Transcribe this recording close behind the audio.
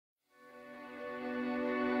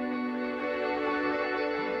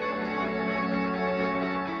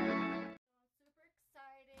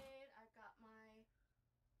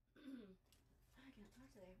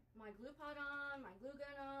my glue pot on, my glue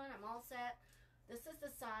gun on. I'm all set. This is the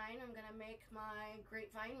sign I'm going to make my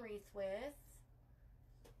grapevine wreath with.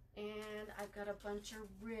 And I've got a bunch of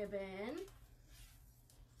ribbon.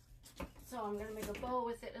 So I'm going to make a bow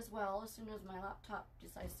with it as well as soon as my laptop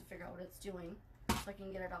decides to figure out what it's doing so I can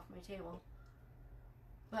get it off my table.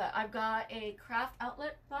 But I've got a craft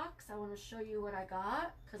outlet box. I want to show you what I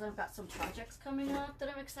got because I've got some projects coming up that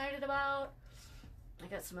I'm excited about. I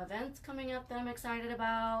got some events coming up that I'm excited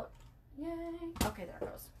about. Yay. Okay, there it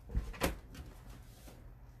goes.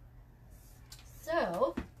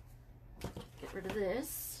 So, get rid of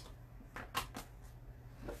this.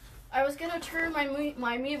 I was going to turn my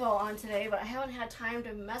Mevo on today, but I haven't had time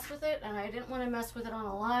to mess with it, and I didn't want to mess with it on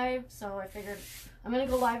a live, so I figured I'm going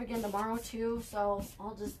to go live again tomorrow too, so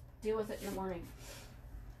I'll just deal with it in the morning.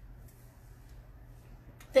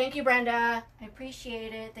 Thank you, Brenda. I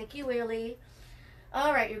appreciate it. Thank you, Willie.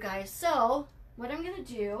 All right, you guys. So, what I'm going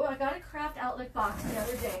to do, I got a craft outlet box the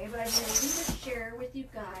other day, but I need to share with you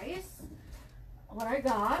guys what I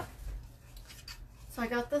got. So, I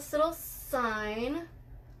got this little sign.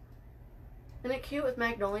 Isn't it cute with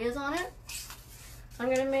magnolias on it? I'm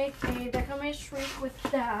going to make a deck on my shrink with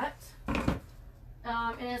that.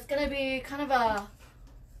 And it's going to be kind of a,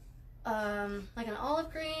 like an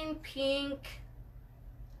olive green, pink.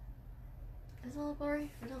 Does it look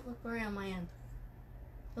blurry? It don't look blurry on my end.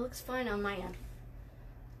 It looks fine on my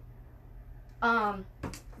end.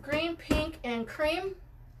 Green, pink, and cream.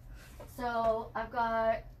 So I've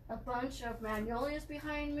got a bunch of magnolias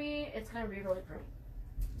behind me. It's going to be really pretty.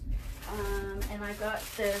 And I got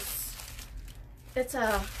this, it's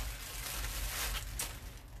like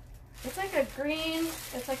a green,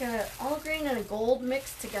 it's like a olive green and a gold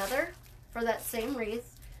mixed together for that same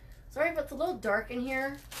wreath. Sorry if it's a little dark in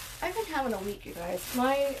here. I've been having a week, you guys.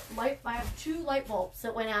 I have 2 light bulbs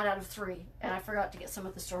that went out of 3, and I forgot to get some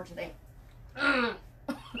at the store today. And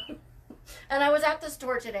I was at the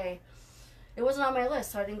store today. It wasn't on my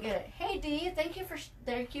list, so I didn't get it. Hey Dee, thank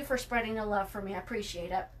you for spreading the love for me. I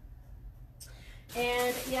appreciate it.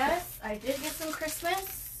 And yes, I did get some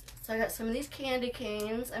Christmas. So I got some of these candy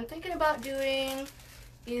canes. I'm thinking about doing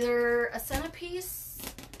either a centerpiece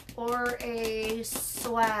or a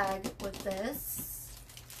swag with this.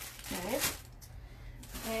 Okay.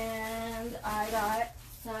 And I got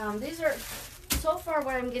some, these are so far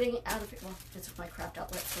what I'm getting out of it. Well, this is my craft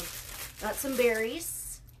outlet. So got some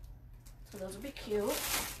berries. So those will be cute.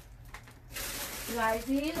 You guys,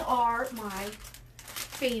 these are my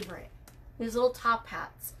favorite. These little top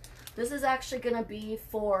hats. This is actually going to be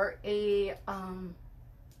for a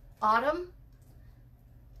autumn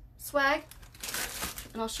swag.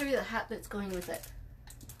 And I'll show you the hat that's going with it.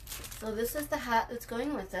 So this is the hat that's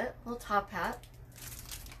going with it. Little top hat.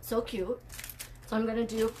 So cute. So I'm going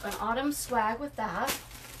to do an autumn swag with that.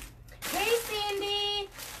 Hey Sandy!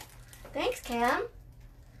 Thanks Cam.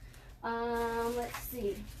 Let's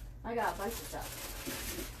see. I got a bunch of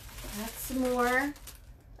stuff. I got some more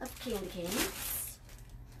of candy canes.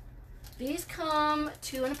 These come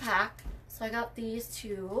 2 in a pack. So I got these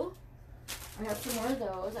 2. I got some more of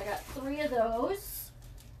those. I got 3 of those.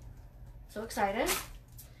 So excited.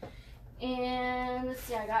 And let's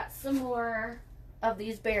see, I got some more of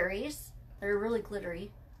these berries. They're really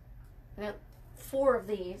glittery. I got 4 of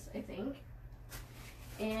these, I think.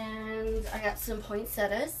 And I got some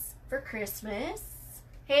poinsettias for Christmas.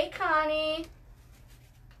 Hey, Connie.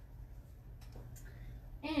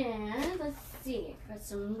 And let's see, got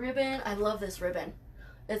some ribbon. I love this ribbon.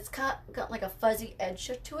 It's got like a fuzzy edge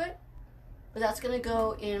to it. But that's going to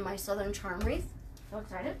go in my Southern Charm wreath. So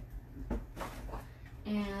excited.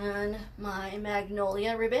 And my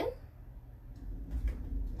magnolia ribbon.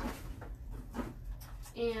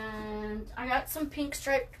 And I got some pink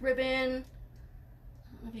striped ribbon. I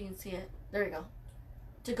don't know if you can see it. There you go.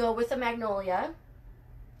 To go with the magnolia.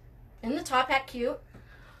 And the top hat cute.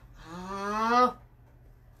 Oh.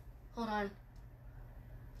 Hold on.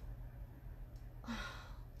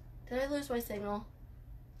 Did I lose my signal?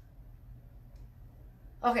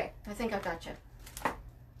 Okay, I think I got you.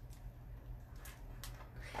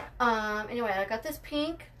 Anyway, I got this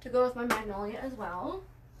pink to go with my magnolia as well.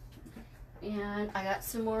 And I got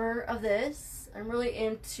some more of this. I'm really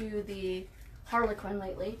into the Harlequin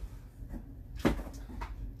lately.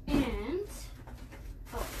 And,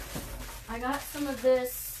 oh, I got some of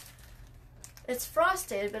this. It's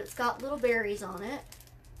frosted, but it's got little berries on it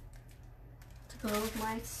to go with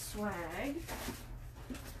my swag.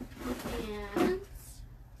 And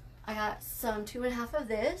I got some 2.5 of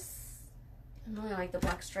this. I really like the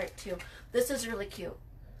black stripe too. This is really cute.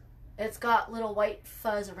 It's got little white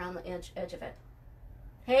fuzz around the edge of it.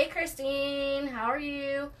 Hey Christine, how are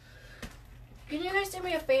you? Can you guys do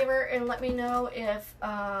me a favor and let me know if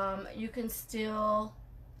you can still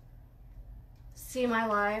see my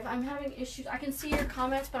live? I'm having issues. I can see your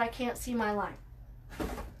comments, but I can't see my live.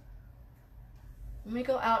 Let me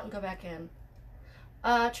go out and go back in.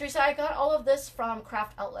 Teresa, I got all of this from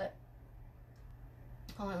Craft Outlet.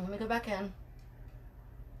 Hold on, let me go back in.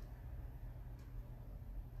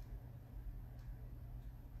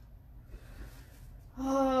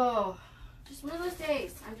 Oh, just one of those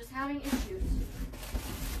days. I'm just having issues.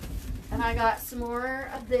 And I got some more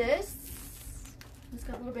of this. It's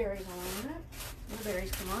got little berries on it. Little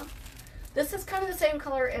berries come off. This is kind of the same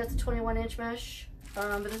color as the 21-inch mesh,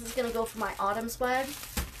 but this is going to go for my autumn swag.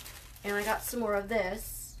 And I got some more of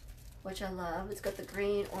this, which I love. It's got the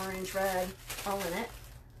green, orange, red all in it.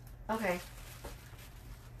 Okay.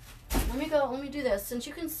 Let me do this. Since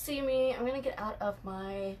you can see me, I'm going to get out of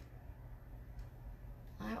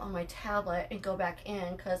I'm on my tablet and go back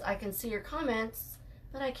in because I can see your comments,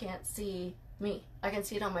 but I can't see me. I can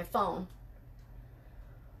see it on my phone.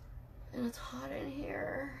 And it's hot in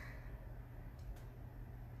here.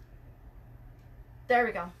 There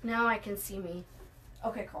we go. Now I can see me.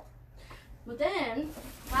 Okay, cool. But then,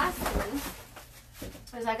 last thing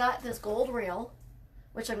is I got this gold reel,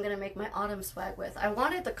 which I'm going to make my autumn swag with. I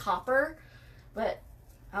wanted the copper, but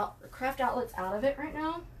Craft Outlet's out of it right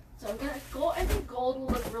now. So I'm going to gold. I think gold will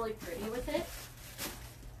look really pretty with it.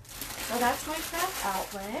 So that's my Craft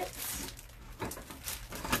Outlet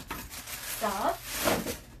stuff.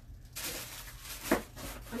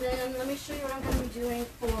 And then let me show you what I'm going to be doing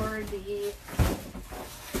for the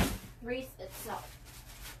wreath itself.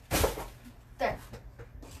 There.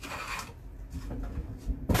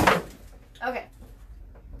 Okay.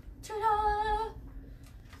 Ta-da!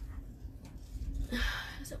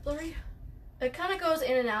 Is it blurry? It kind of goes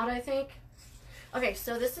in and out, I think. Okay,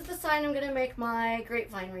 so this is the sign I'm going to make my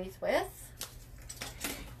grapevine wreath with.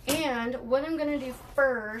 And what I'm going to do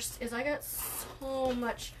first is I got so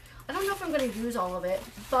much. I don't know if I'm going to use all of it,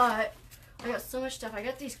 but I got so much stuff. I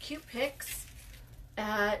got these cute picks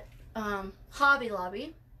at Hobby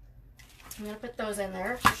Lobby. I'm going to put those in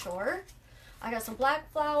there for sure. I got some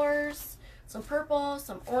black flowers, some purple,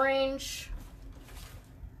 some orange.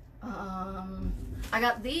 I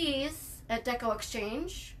got these at Deco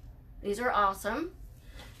Exchange. These are awesome.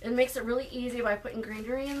 It makes it really easy by putting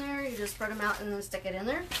greenery in there. You just spread them out and then stick it in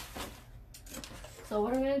there. So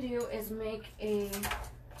what I'm going to do is make a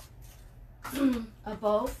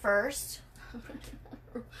bow first.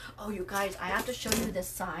 Oh, you guys, I have to show you this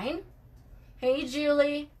sign. Hey,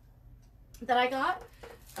 Julie, that I got.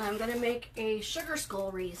 I'm going to make a sugar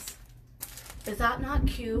skull wreath. Is that not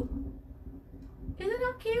cute? Is it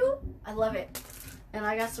not cute? I love it. And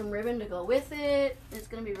I got some ribbon to go with it. It's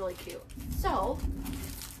going to be really cute. So,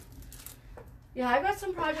 yeah, I've got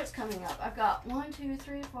some projects coming up. I've got 1, 2,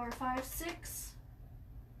 3, 4, 5, 6,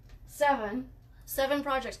 7. 7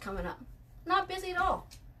 projects coming up. Not busy at all.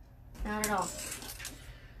 Not at all.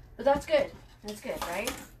 But that's good. That's good, right?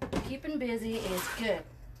 Keeping busy is good.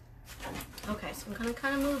 Okay, so I'm going to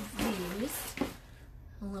kind of move these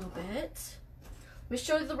a little bit. Let me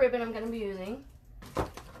show you the ribbon I'm going to be using.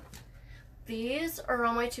 These are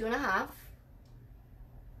on my 2.5.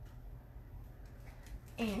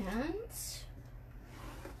 And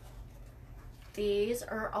these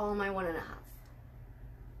are all my 1.5.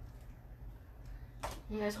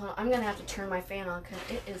 You guys, hold on. I'm going to have to turn my fan on because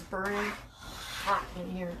it is burning hot in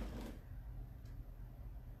here.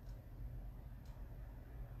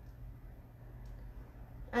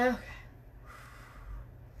 Okay.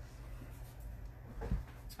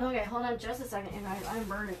 Okay, hold on just a second, and I'm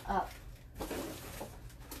burning up.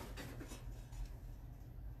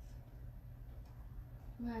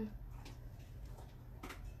 Come on.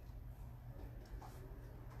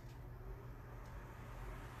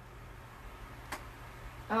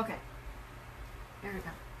 Okay. There we go.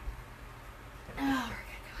 Oh,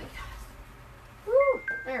 we're good. Woo!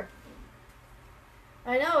 There.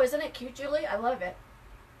 I know, isn't it cute, Julie? I love it.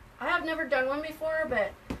 I have never done one before,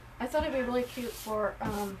 but I thought it'd be really cute for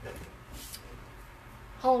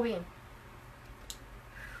Halloween.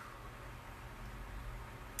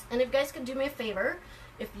 And if you guys could do me a favor,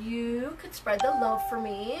 if you could spread the love for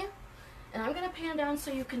me, and I'm gonna pan down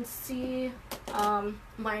so you can see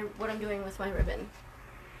what I'm doing with my ribbon.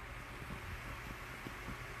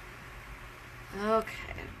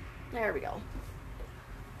 Okay, there we go.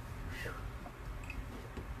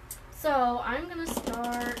 So I'm gonna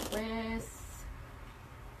start with,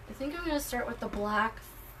 I think I'm gonna start with the black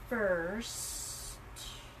first.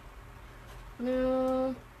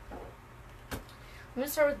 No, I'm gonna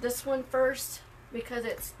start with this one first because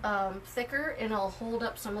it's thicker and it'll hold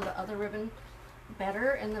up some of the other ribbon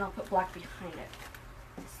better, and then I'll put black behind it.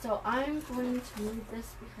 So I'm going to move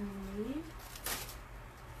this behind me.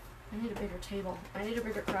 I need a bigger table. I need a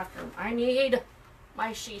bigger craft room. I need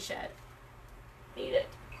my she shed. Need it.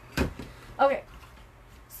 Okay.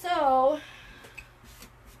 So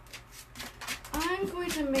I'm going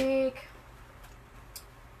to make,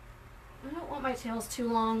 I don't want my tails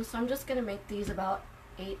too long, so I'm just going to make these about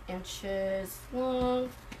 8 inches long,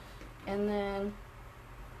 and then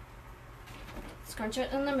scrunch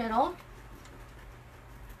it in the middle,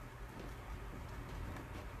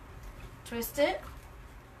 twist it,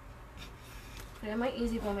 put it in my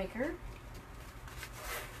Easy Bow Maker.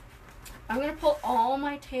 I'm going to pull all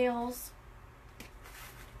my tails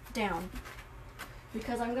down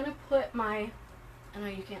because I'm going to put my, I know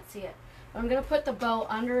you can't see it, but I'm going to put the bow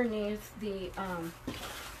underneath the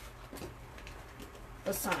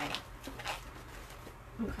side.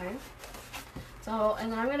 Okay. So,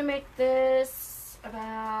 and then I'm going to make this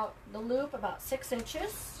about, the loop about 6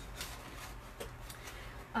 inches.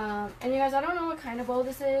 And you guys, I don't know what kind of bow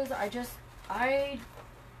this is. I just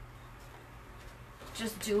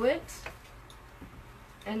do it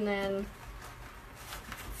and then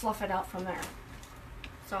fluff it out from there.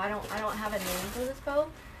 So I don't have a name for this bow.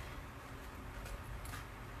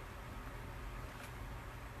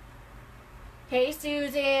 Hey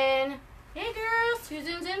Susan. Hey girl,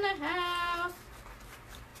 Susan's in the house.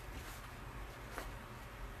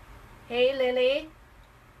 Hey Lily.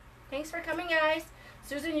 Thanks for coming, guys.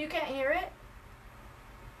 Susan, you can't hear it?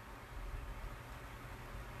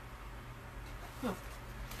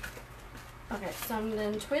 Okay, so I'm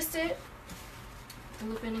going to twist it,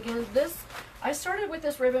 loop in again. I started with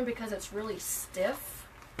this ribbon because it's really stiff,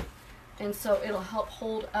 and so it'll help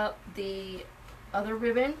hold up the other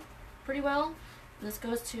ribbon pretty well. This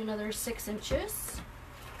goes to another 6 inches.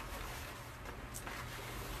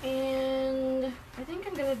 And I think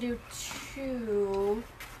I'm going to do 2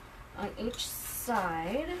 on each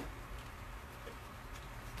side.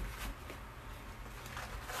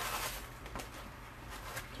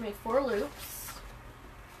 To make 4 loops.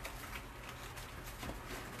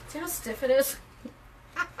 See how stiff it is?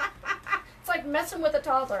 It's like messing with a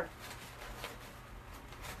toddler.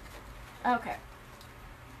 Okay.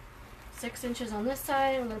 6 inches on this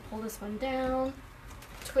side. I'm going to pull this one down.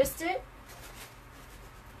 Twist it.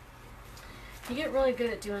 You get really good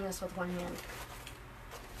at doing this with one hand.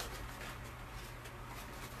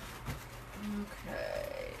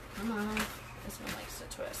 Okay. Come on. This one likes to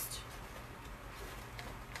twist.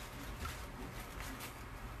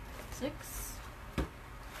 6.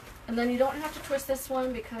 And then you don't have to twist this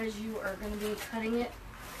one because you are going to be cutting it.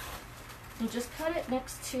 You just cut it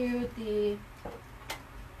next to the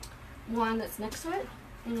one that's next to it,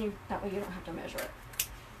 and that way you don't have to measure it.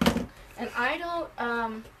 And I don't,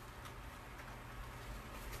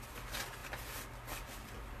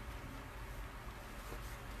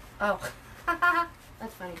 oh,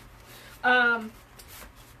 that's funny. I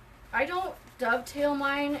don't dovetail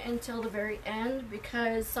mine until the very end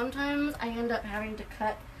because sometimes I end up having to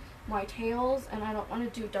cut my tails and I don't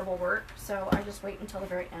want to do double work, so I just wait until the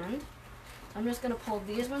very end. I'm just going to pull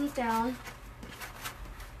these ones down,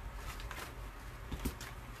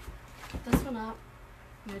 put this one up.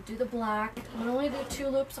 I'm going to do the black. I'm going to only do 2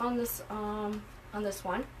 loops on this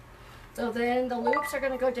one. So then the loops are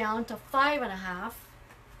going to go down to 5.5.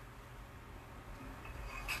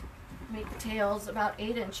 Make the tails about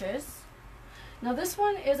 8 inches. Now this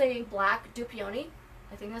one is a black Dupioni.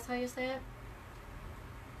 I think that's how you say it.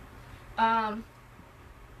 And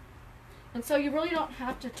so you really don't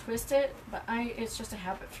have to twist it, but it's just a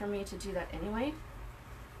habit for me to do that anyway.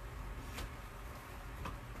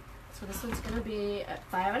 So this one's going to be at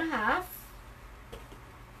 5.5.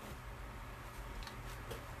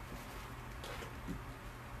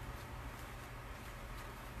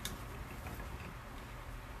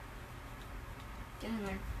 Get in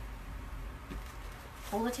there.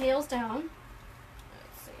 Pull the tails down.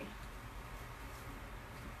 Let's see.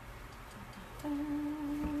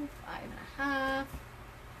 5.5.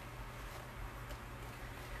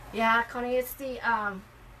 Yeah, Connie, it's the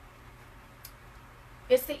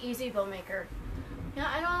Easy Bow Maker. Yeah,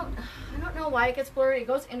 I don't know why it gets blurry. It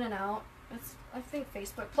goes in and out. It's, I think,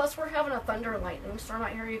 Facebook. Plus, we're having a thunder and lightning storm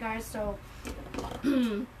out here, you guys. So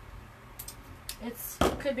it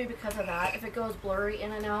could be because of that. If it goes blurry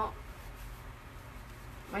in and out,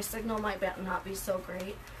 my signal might not be so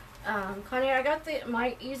great. Connie, I got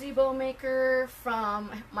my Easy Bow Maker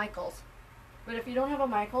from Michael's. But if you don't have a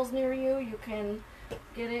Michael's near you, you can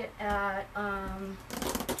get it at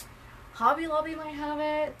Hobby Lobby might have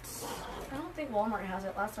it. I don't think Walmart has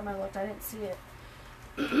it. Last time I looked, I didn't see it.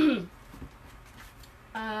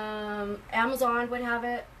 Amazon would have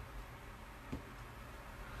it.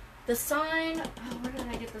 The sign, oh, where did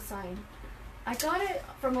I get the sign? I got it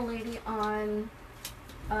from a lady on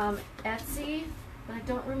Etsy, but I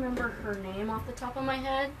don't remember her name off the top of my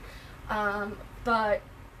head. But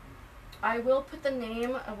I will put the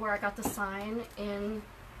name of where I got the sign in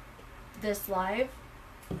this live.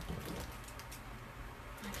 I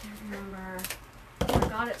can't remember. I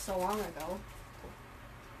got it so long ago.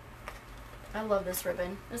 I love this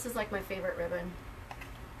ribbon. This is like my favorite ribbon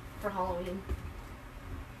for Halloween.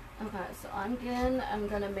 Okay, so I'm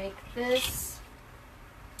gonna make this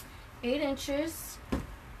 8 inches,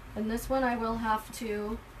 and this one I will have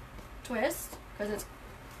to twist because it's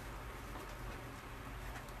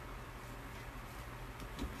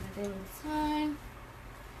inside.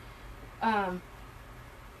 I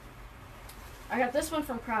got this one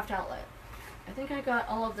from Craft Outlet. I think I got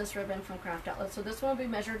all of this ribbon from Craft Outlet. So this one will be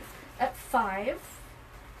measured at 5.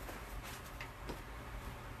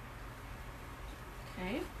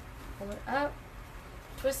 Okay, pull it up,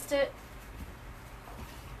 twist it.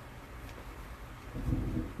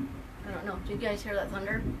 I don't know, do you guys hear that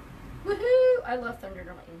thunder? Woohoo! I love thunder,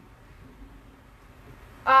 don't you?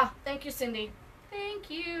 Ah, thank you, Cindy. Thank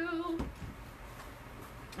you.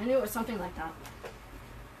 I knew it was something like that.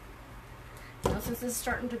 Now since this is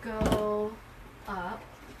starting to go up,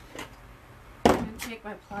 I'm going to take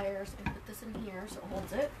my pliers and put this in here so it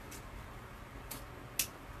holds it.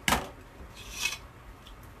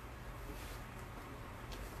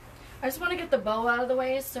 I just want to get the bow out of the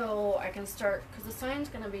way so I can start, because the sign's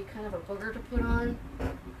going to be kind of a booger to put on.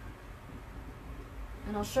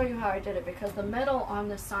 And I'll show you how I did it, because the metal on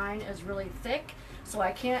the sign is really thick, so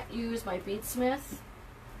I can't use my beadsmith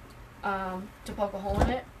to poke a hole in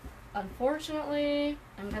it. Unfortunately,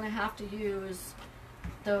 I'm going to have to use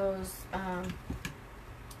those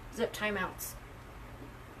zip tie mounts.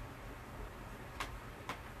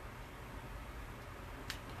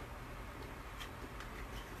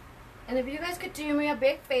 And if you guys could do me a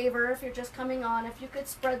big favor, if you're just coming on, if you could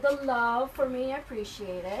spread the love for me, I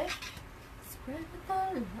appreciate it. Spread the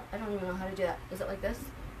love. I don't even know how to do that. Is it like this?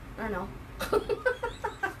 I don't know.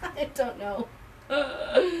 I don't know.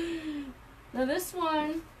 Now this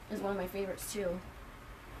one is one of my favorites too.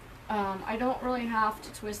 I don't really have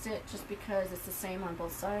to twist it just because it's the same on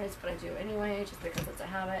both sides, but I do anyway, just because it's a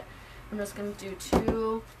habit. I'm just going to do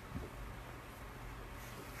 2.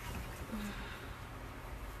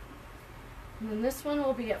 And then this one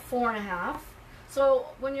will be at 4.5.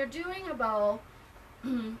 So when you're doing a bow,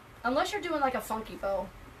 unless you're doing like a funky bow,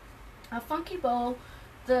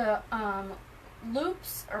 the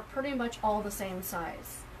loops are pretty much all the same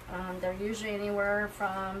size. They're usually anywhere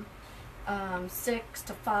from 6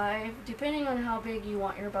 to 5, depending on how big you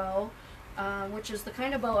want your bow, which is the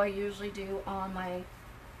kind of bow I usually do on my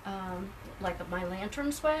like my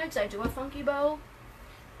lantern swags. I do a funky bow,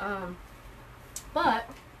 but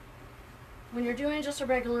when you're doing just a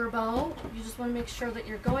regular bow, you just want to make sure that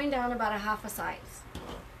you're going down about a half a size,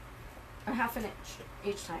 or half an inch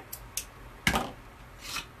each time.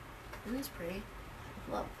 Isn't this pretty?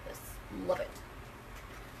 Love this. Love it.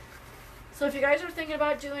 So if you guys are thinking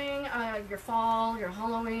about doing your fall, your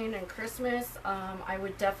Halloween, and Christmas, I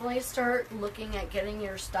would definitely start looking at getting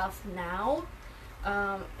your stuff now.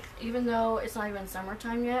 Even though it's not even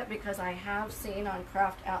summertime yet, because I have seen on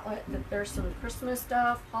Craft Outlet that there's some Christmas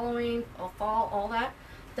stuff, Halloween, fall, all that,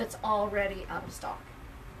 that's already out of stock.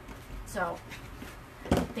 So,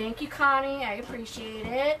 thank you, Connie. I appreciate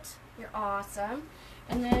it. You're awesome.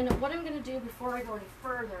 And then what I'm going to do before I go any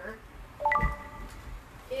further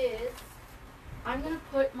is I'm going to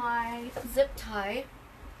put my zip tie.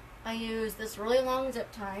 I use this really long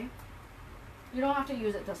zip tie. You don't have to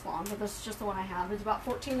use it this long, but this is just the one I have. It's about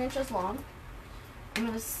 14 inches long. I'm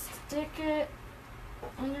going to stick it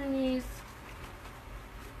underneath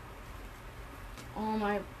all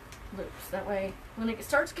my loops. That way, when it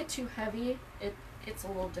starts to get too heavy, it's a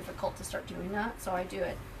little difficult to start doing that. So I do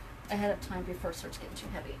it ahead of time before it starts getting too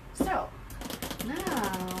heavy. So,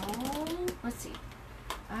 now, let's see.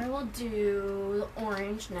 I will do the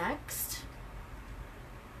orange next.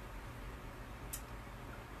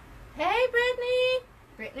 Hey, Brittany!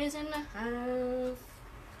 Brittany's in the house.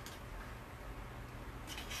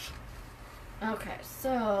 Okay,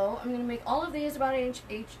 so I'm going to make all of these about 8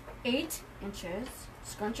 inches.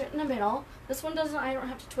 Scrunch it in the middle. This one doesn't, I don't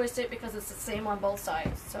have to twist it because it's the same on both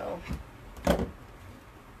sides. So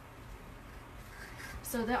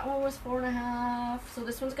that one was 4.5. So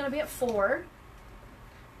this one's going to be at 4.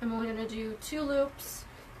 I'm only going to do 2 loops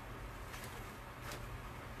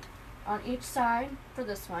on each side for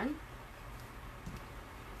this one.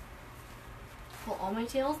 pull all my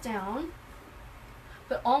tails down,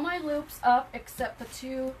 put all my loops up except the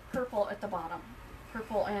two purple at the bottom,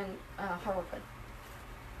 purple and Harlequin.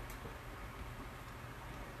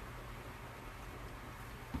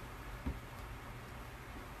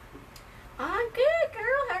 I'm good,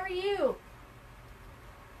 girl. How are you?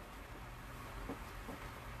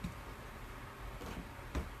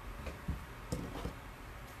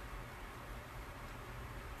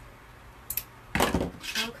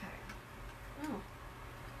 Okay. Oh.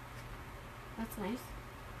 That's nice.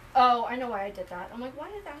 Oh, I know why I did that. I'm like, why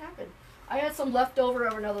did that happen? I had some left over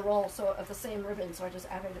of another roll, so of the same ribbon, so I just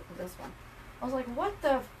added it to this one. I was like, what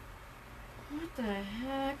the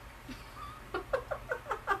heck?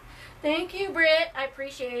 Thank you, Britt. I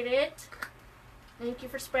appreciate it. Thank you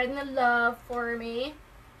for spreading the love for me.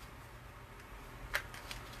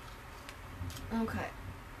 Okay.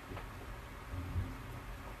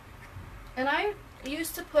 And I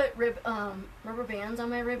used to put rubber bands on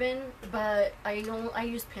my ribbon, but I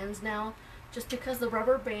use pins now, just because the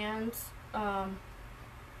rubber bands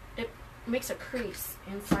it makes a crease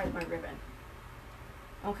inside my ribbon.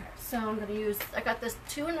 Okay, so I'm going to use, I got this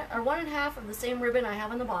 1.5 of the same ribbon I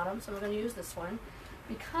have on the bottom, so I'm going to use this one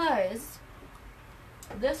because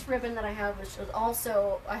this ribbon that I have, which is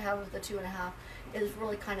also, I have the 2.5, is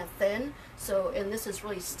really kind of thin, so, and this is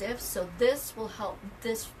really stiff, so this will help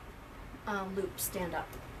this loop stand up.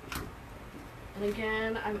 And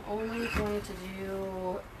again, I'm only going to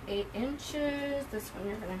do 8 inches. This one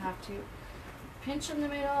you're going to have to pinch in the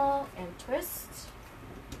middle and twist.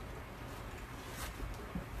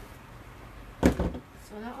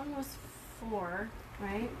 So that one was 4,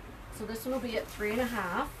 right? So this one will be at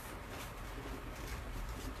 3.5.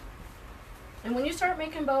 And when you start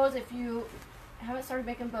making bows, if you haven't started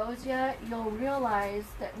making bows yet, you'll realize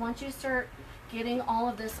that once you start getting all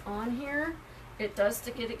of this on here, it does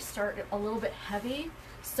start a little bit heavy.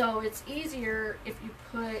 So it's easier if you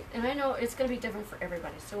put, and I know it's going to be different for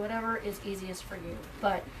everybody, so whatever is easiest for you.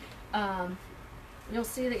 But you'll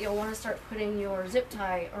see that you'll want to start putting your zip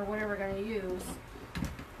tie or whatever you're going to use.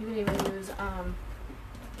 You can even use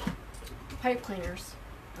pipe cleaners.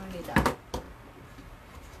 I need that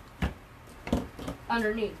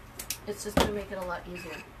underneath. It's just going to make it a lot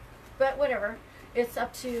easier. But whatever, it's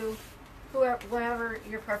up to whatever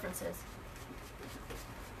your preference is.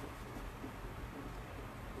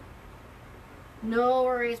 No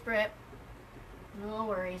worries, Britt. No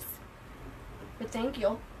worries. But thank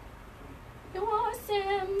you. You're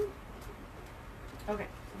awesome. Okay,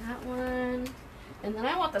 that one. And then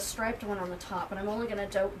I want the striped one on the top, but I'm only going to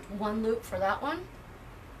do 1 loop for that one.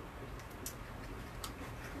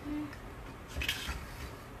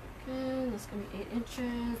 Okay, that's going to be 8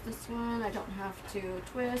 inches. This one I don't have to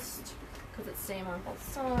twist because it's same on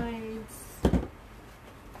both sides.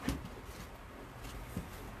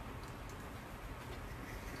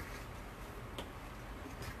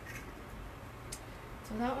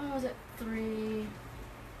 So that one was at 3.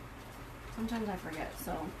 Sometimes I forget,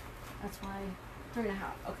 so that's why 3.5.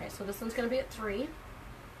 Okay, so this one's going to be at 3.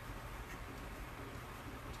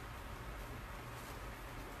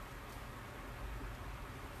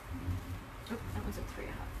 Oh, that one's at 3.5.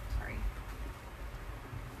 Sorry.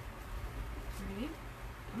 3.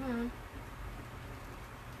 Come on.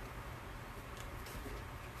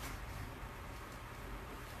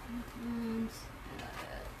 And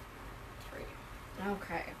 3.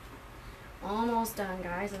 Okay. Almost done,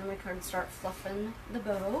 guys, and then we can start fluffing the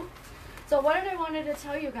bow. So what I wanted to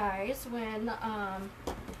tell you guys when I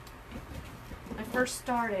first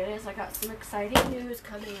started is I got some exciting news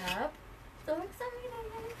coming up. So exciting!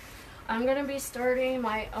 I'm going to be starting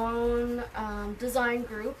my own design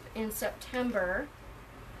group in September.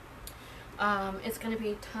 It's going to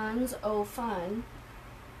be tons of fun.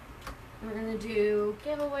 We're going to do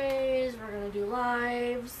giveaways, we're going to do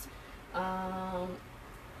lives, all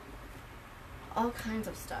kinds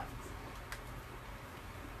of stuff.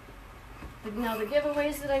 But now the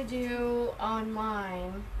giveaways that I do on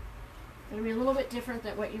mine are going to be a little bit different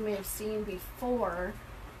than what you may have seen before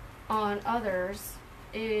on others.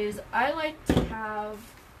 Is I like to have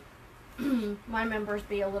my members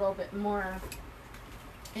be a little bit more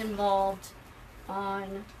involved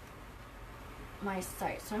on my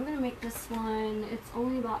site. So I'm going to make this one, it's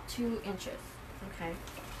only about 2 inches. Okay.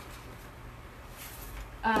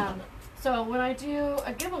 So when I do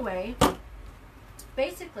a giveaway,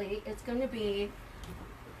 basically it's going to be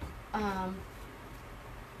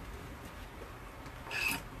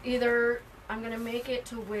either I'm going to make it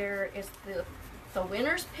to where it's the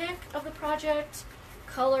winner's pick of the project,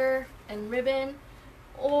 color and ribbon,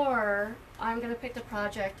 or I'm going to pick the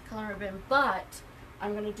project, color and ribbon, but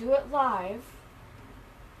I'm going to do it live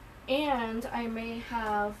And I may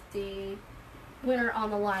have the winner on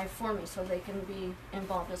the live for me so they can be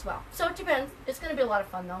involved as well. So it depends. It's going to be a lot of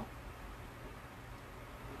fun though.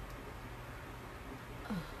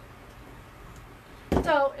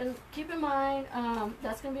 So, and keep in mind,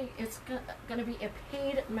 it's gonna be a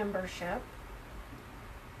paid membership,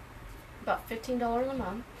 about $15 a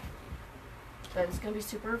month, but it's gonna be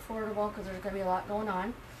super affordable because there's gonna be a lot going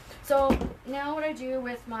on. So now what I do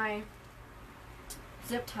with my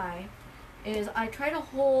zip tie is I try to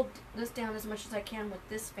hold this down as much as I can with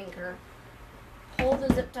this finger, hold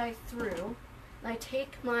the zip tie through, and I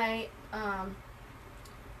take my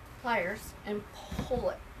pliers and pull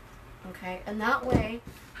it. Okay, and that way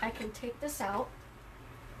I can take this out,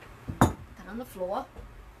 put that on the floor,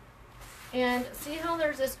 and see how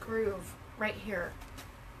there's this groove right here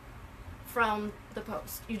from the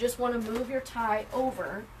post. You just want to move your tie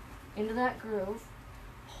over into that groove,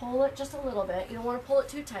 pull it just a little bit. You don't want to pull it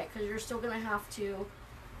too tight because you're still going to have to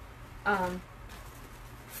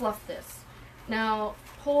fluff this. Now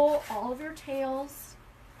pull all of your tails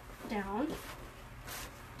down,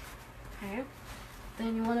 okay?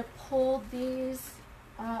 Then you want to pull these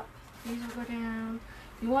up. These will go down.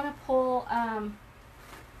 You want to pull,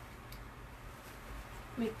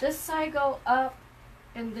 make this side go up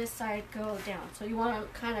and this side go down. So you want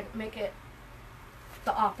to kind of make it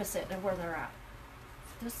the opposite of where they're at.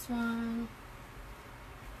 This one.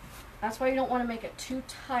 That's why you don't want to make it too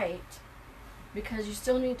tight because you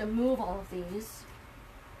still need to move all of these.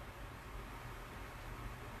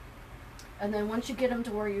 And then once you get them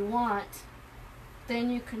to where you want,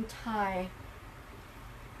 then you can tie.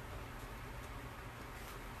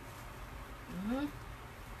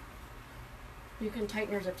 You can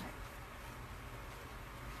tighten your zip tie.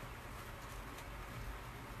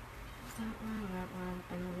 That one,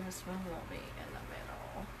 and then this one will be in the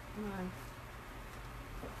middle. Come on.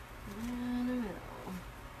 In the middle.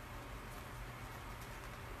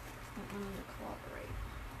 That one to cooperate.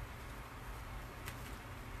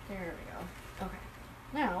 There we go. Okay.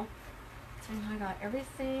 Now, so I got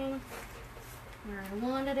everything where I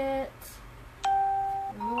wanted it.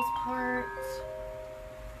 For the most part.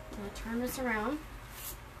 I'm going to turn this around.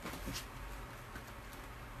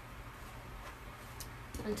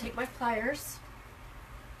 And take my pliers.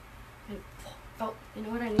 And, oh, you know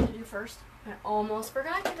what I need to do first? I almost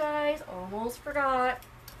forgot, you guys. Almost forgot.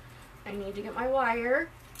 I need to get my wire.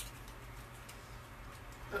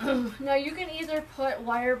 Now you can either put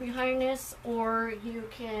wire behind this or you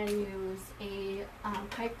can use a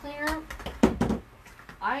pipe cleaner.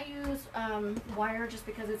 I use wire just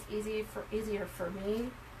because it's easier for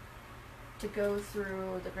me to go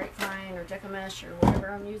through the Grapevine or Deca Mesh or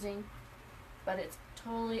whatever I'm using, but it's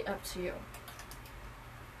totally up to you.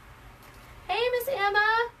 Hey, Miss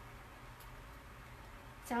Emma.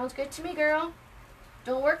 Sounds good to me, girl.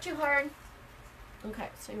 Don't work too hard. Okay,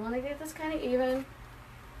 so you want to get this kind of even.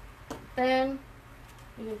 Then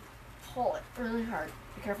you can pull it really hard.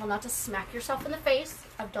 Be careful not to smack yourself in the face.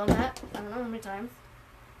 I've done that I don't know how many times.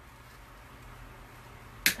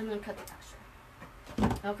 And then cut the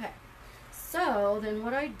texture. Okay, so then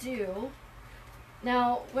what I do,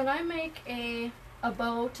 now when I make a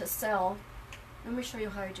bow to sell, let me show you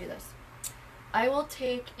how I do this. I will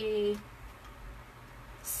take a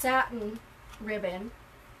satin ribbon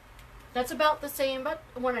that's about the same, about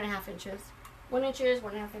 1.5 inches. 1 inch,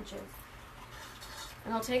 1.5 inches.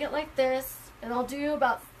 And I'll take it like this, and I'll do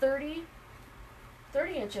about 30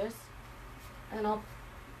 inches, and I'll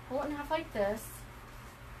pull it in half like this,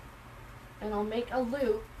 and I'll make a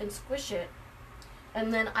loop and squish it,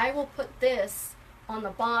 and then I will put this on the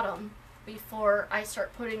bottom before I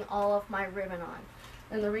start putting all of my ribbon on.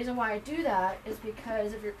 And the reason why I do that is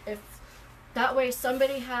because if that way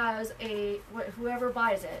somebody has whoever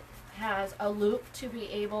buys it has a loop to be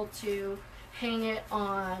able to hang it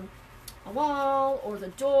on a wall or the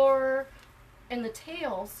door, and the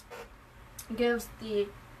tails gives the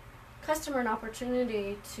customer an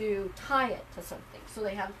opportunity to tie it to something. So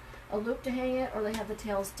they have a loop to hang it or they have the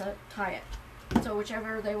tails to tie it. So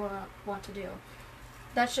whichever they want to do.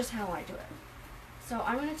 That's just how I do it. So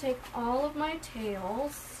I'm going to take all of my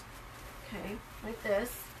tails, okay, like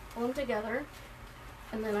this, pull them together,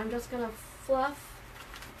 and then I'm just going to fluff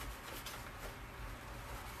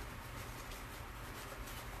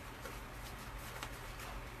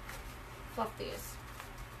these.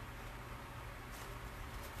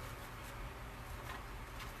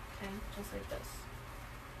 Okay, just like this.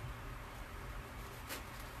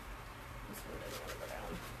 This one doesn't want to go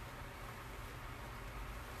down.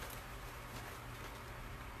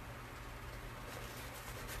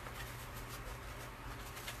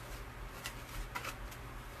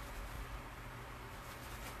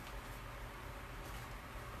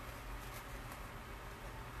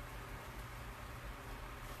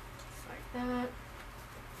 that.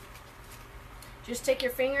 Just take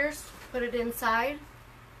your fingers, put it inside,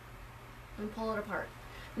 and pull it apart.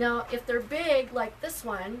 Now, if they're big, like this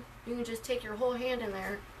one, you can just take your whole hand in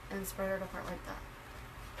there and spread it apart like that.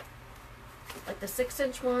 Like the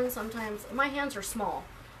 6-inch ones, sometimes, my hands are small,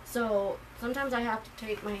 so sometimes I have to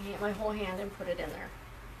take my whole hand and put it in there.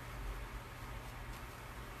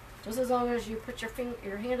 Just as long as you put your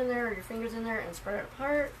hand in there or your fingers in there and spread it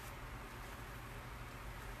apart.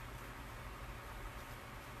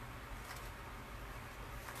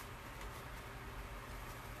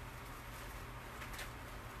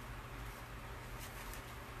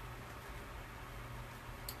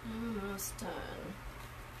 Almost done.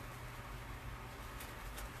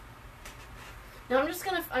 Now I'm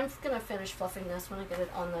gonna finish fluffing this when I get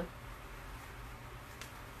it on the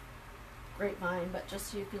grapevine, but just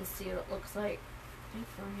so you can see what it looks like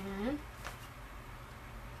beforehand.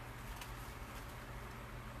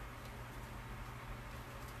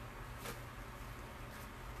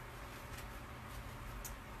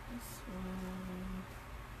 This one.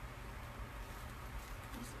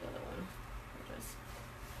 This is the other one. That's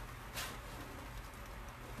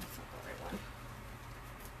not the right one.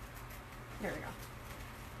 There we go.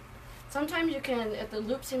 Sometimes you can, if the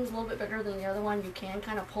loop seems a little bit bigger than the other one, you can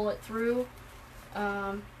kind of pull it through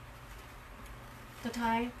the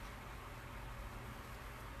tie.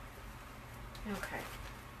 Okay.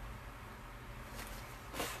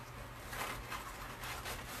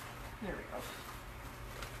 There we go.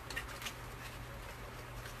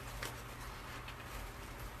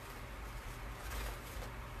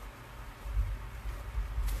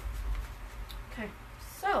 Okay,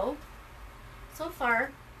 so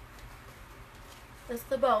far, this is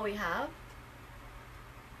the bow we have.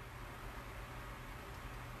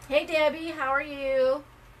 Hey Debbie, how are you?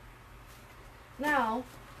 Now,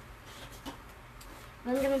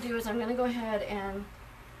 what I'm going to do is I'm going to go ahead and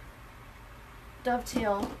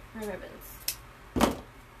dovetail my ribbons.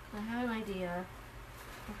 I have an idea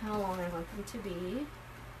of how long I want them to be.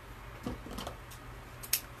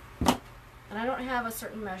 And I don't have a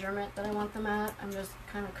certain measurement that I want them at. I'm just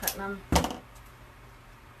kind of cutting them.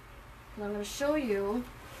 And I'm going to show you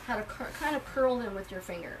how to kind of curl them with your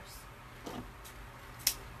fingers.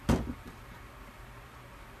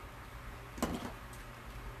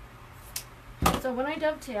 So when I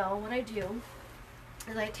dovetail, what I do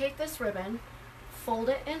is I take this ribbon, fold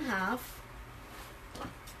it in half,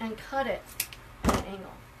 and cut it at an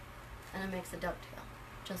angle. And it makes a dovetail,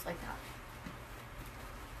 just like that.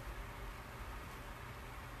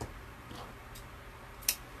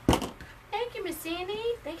 Thank you, Miss Sandy.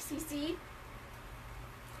 Thanks, Cece.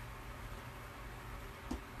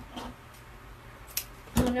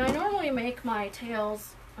 Now, I normally make my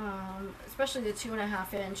tails, especially the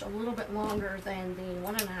 2.5 inch, a little bit longer than the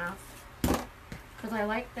 1.5, because I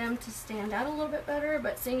like them to stand out a little bit better.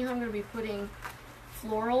 But seeing how I'm going to be putting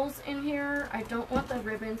florals in here, I don't want the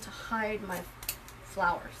ribbon to hide my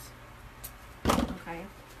flowers. Okay,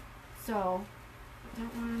 so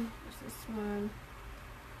that one, there's this one.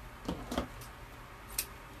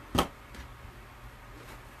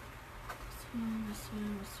 This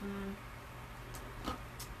one.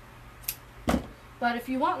 But if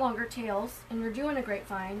you want longer tails and you're doing a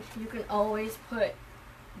grapevine, you can always put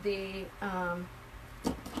the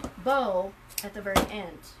bow at the very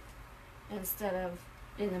end instead of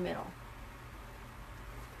in the middle.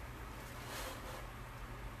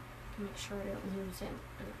 Make sure I don't lose it.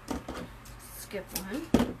 Skip one.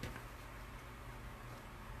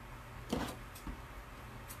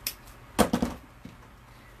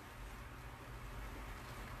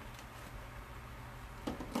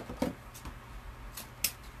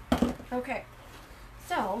 Okay,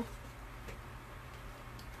 so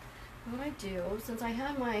what I do, since I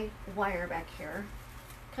have my wire back here,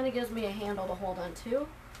 kind of gives me a handle to hold on to.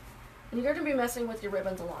 And you're going to be messing with your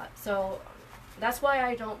ribbons a lot, so that's why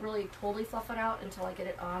I don't really totally fluff it out until I get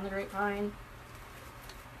it on the grapevine.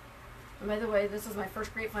 And by the way, this is my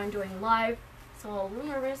first grapevine doing live, so I'm a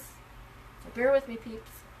little nervous, so bear with me,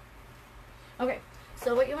 peeps. Okay,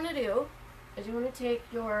 so what you want to do is you want to take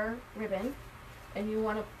your ribbon and you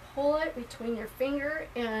want to pull it between your finger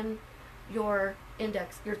and your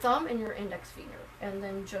thumb and your index finger, and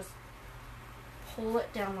then just pull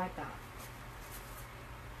it down like that.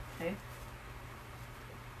 Okay.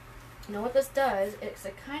 Now what this does, it's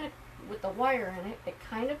a kind of, with the wire in it, it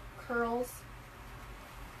kind of curls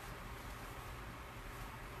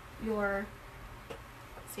your,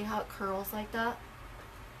 see how it curls like that?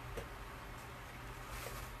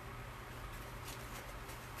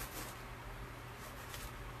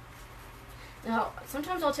 Now,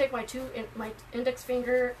 sometimes I'll take my my index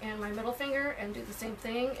finger and my middle finger and do the same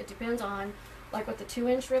thing. It depends on, like with the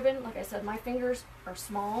 2-inch ribbon, like I said, my fingers are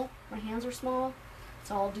small, my hands are small,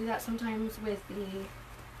 so I'll do that sometimes with the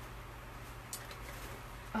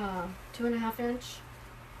 2.5 inch,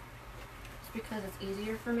 just because it's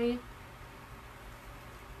easier for me.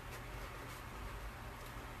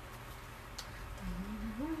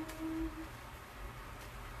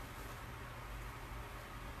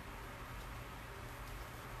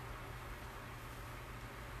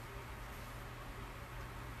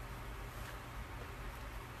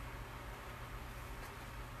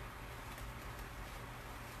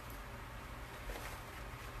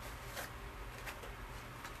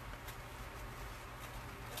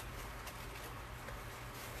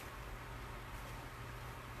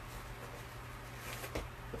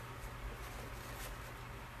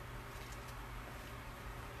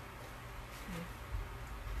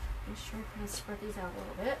 Make sure I kind of spread these out a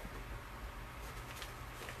little bit.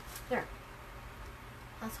 There.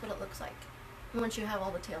 That's what it looks like once you have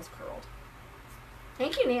all the tails curled.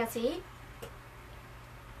 Thank you, Nancy.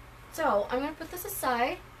 So I'm going to put this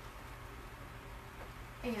aside,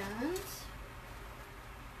 and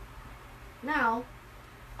now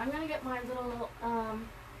I'm going to get my little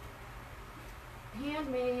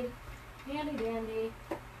handmade, handy dandy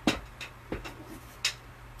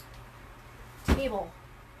table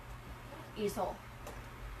easel.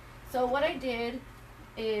 So what I did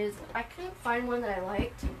is, I couldn't find one that I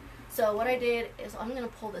liked, so what I did is I'm going to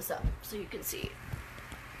pull this up so you can see.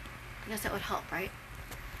 I guess that would help, right?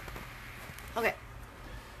 Okay,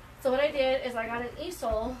 so what I did is I got an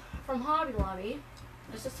easel from Hobby Lobby,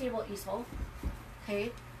 just a table easel,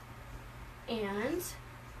 okay, and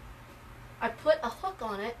I put a hook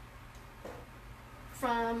on it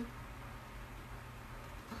from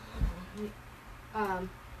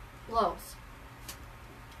Lowe's.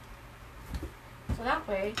 So that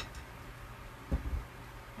way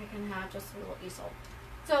I can have just a little easel.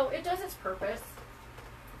 So it does its purpose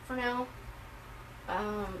for now.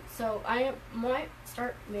 So I might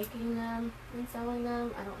start making them and selling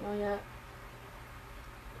them. I don't know yet.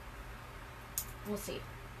 We'll see.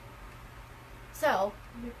 So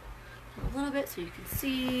let me put a little bit so you can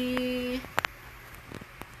see.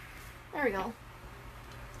 There we go.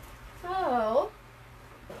 So,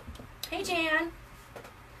 hey Jan.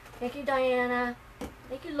 Thank you, Diana.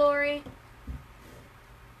 Thank you, Lori.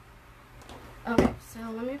 Okay, so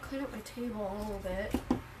let me clean up my table a little bit.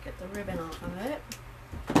 Get the ribbon off of it.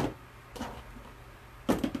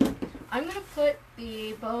 I'm going to put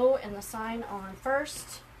the bow and the sign on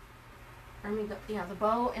first. I mean, the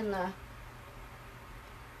bow and the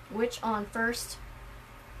witch on first.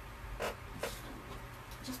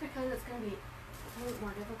 Just because it's going to be a little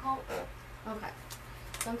more difficult. Okay.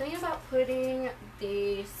 So I'm thinking about putting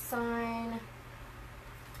the sign.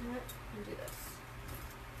 Let me do this.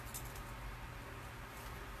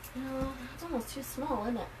 No, it's almost too small,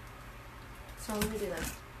 isn't it? So let me do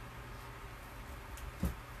this.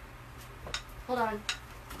 Hold on.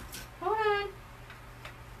 Hold on.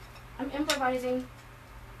 I'm improvising.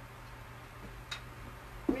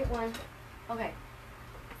 Wait one. Okay.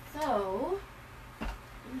 So, what I'm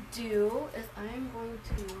going to do is I'm going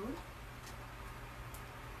to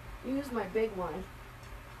use my big one.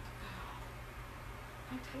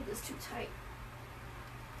 I tied this too tight.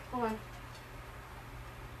 Hold on.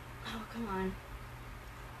 Oh, come on.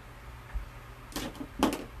 There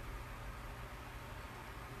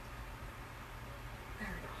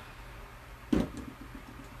we go.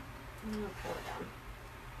 I'm going to pull it down.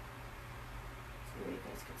 So maybe you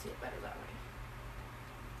guys can see it better that way.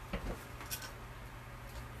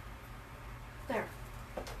 There.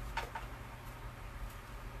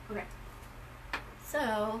 Okay. So, I'm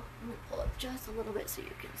going to pull up just a little bit so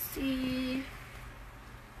you can see.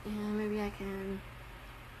 And maybe I can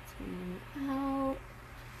zoom out.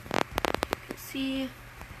 You can see.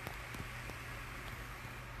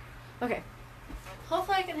 Okay.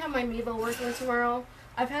 Hopefully I can have my Mevo working tomorrow.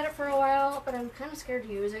 I've had it for a while, but I'm kind of scared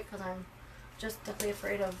to use it because I'm just definitely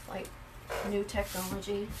afraid of like new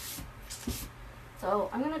technology. So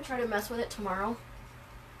I'm going to try to mess with it tomorrow.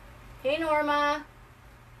 Hey Norma.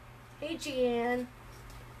 Hey Jan.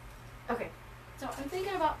 Okay. So I'm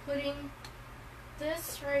thinking about putting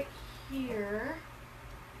this right here.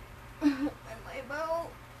 And my bow.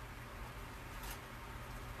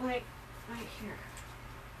 Like right here.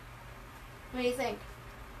 What do you think?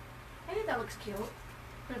 I think that looks cute.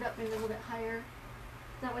 Put it up maybe a little bit higher.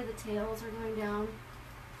 That way the tails are going down.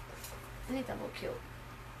 I think that will look cute.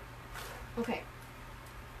 Okay.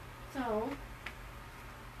 So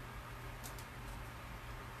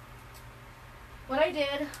what I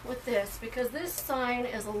did with this, because this sign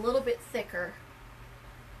is a little bit thicker,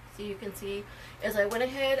 so you can see, is I went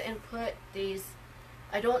ahead and put these,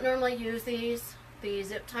 I don't normally use these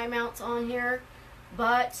zip tie mounts on here,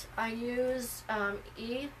 but I use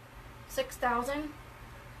E6000, is that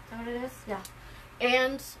what it is? Yeah.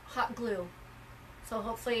 And hot glue. So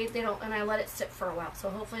hopefully they don't, and I let it sit for a while, so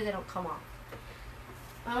hopefully they don't come off.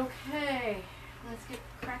 Okay, let's get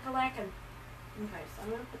crack-a-lackin'. Okay, so I'm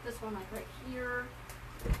going to put this one like right here.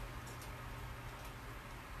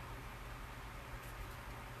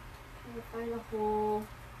 Trying to find a hole.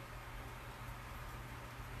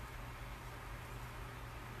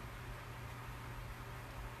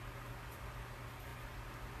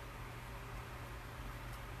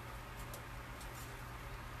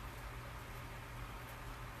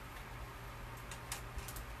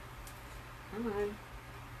 Come on.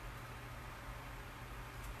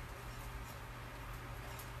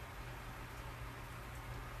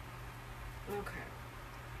 Okay.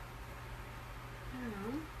 Now,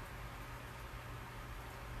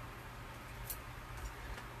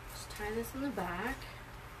 just tie this in the back.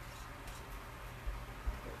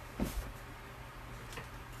 Let's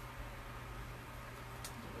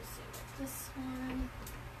see what's this one.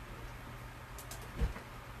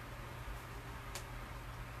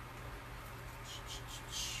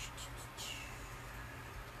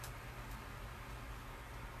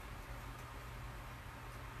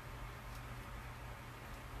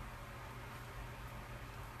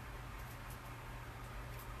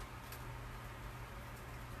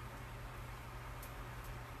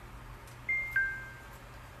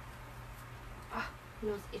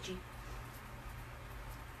 Nose itchy.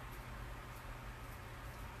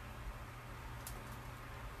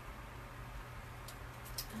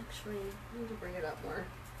 Actually, I need to bring it up more.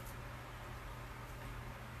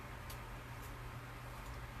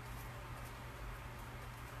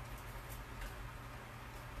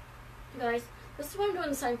 You guys, this is why I'm doing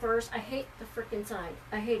the sign first. I hate the freaking sign.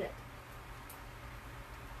 I hate it.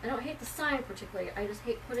 I don't hate the sign particularly. I just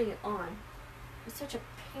hate putting it on. It's such a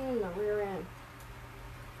pain in the rear end.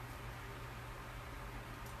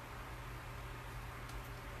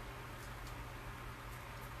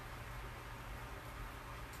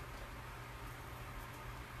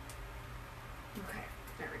 Okay,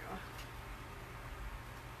 there we go.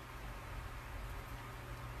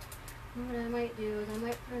 And what I might do is I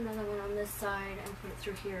might put another one on this side and put it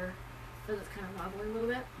through here, because it's kind of wobbling a little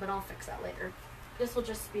bit, but I'll fix that later. This will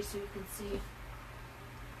just be so you can see.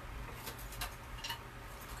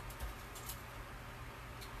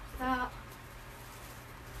 Stop.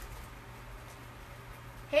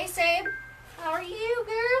 Hey, Sabe. How are you,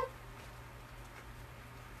 girl?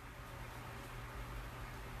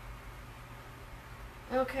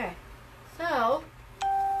 Okay, so now I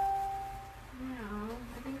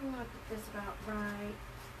think I'm gonna put this about right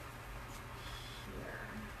here.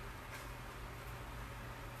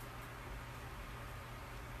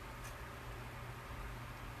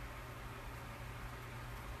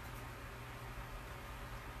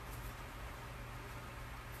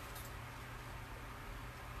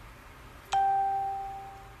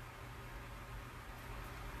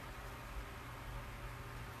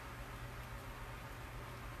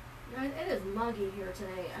 Guys, it is muggy here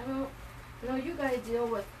today. I know you guys deal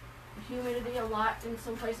with humidity a lot in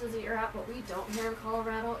some places that you're at, but we don't here in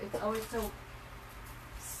Colorado. It's always so,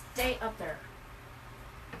 stay up there.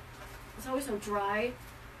 It's always so dry.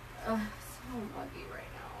 So muggy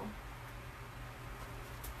right now.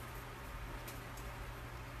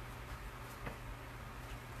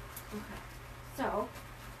 Okay, so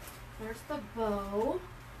there's the bow.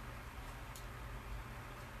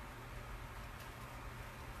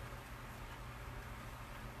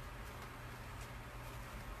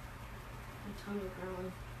 Tongue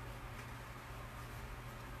growing.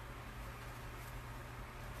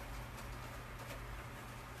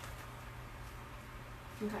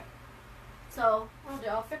 Okay, so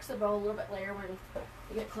I'll fix the bow a little bit later when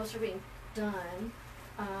we get closer to being done,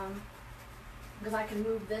 because I can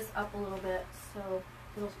move this up a little bit so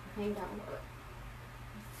it'll hang down a little bit.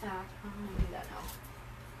 In fact, I'm going to do that now.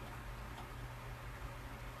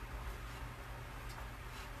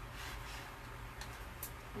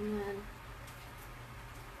 And then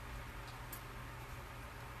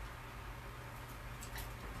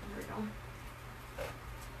there we go.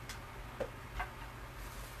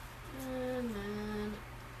 And then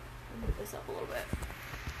move this up a little bit.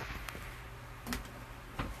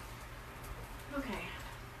 Okay.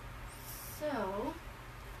 So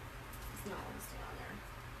it's not going to stay on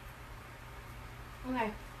there. Okay.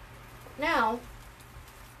 Now,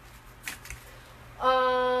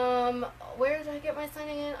 where did I get my sign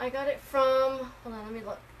again? I got it from, hold on, let me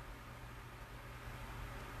look.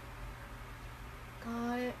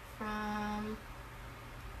 Got it from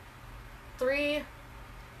Three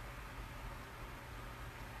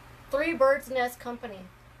Birds Nest Company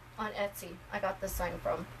on Etsy. I got this sign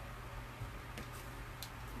from.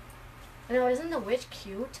 I know, isn't the witch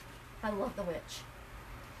cute? I love the witch.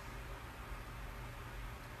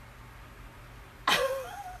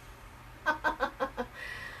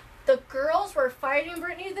 The girls were fighting,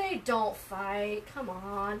 Brittany. They don't fight. Come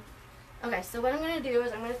on. Okay, so what I'm going to do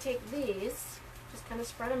is I'm going to take these, just kind of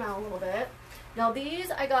spread them out a little bit. Now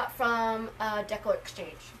these I got from Deco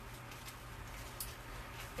Exchange.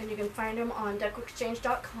 And you can find them on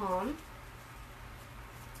decoexchange.com.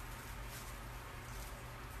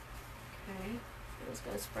 Okay, I'm just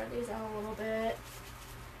going to spread these out a little bit.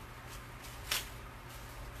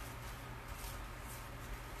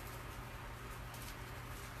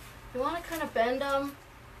 You want to kind of bend them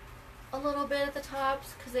a little bit at the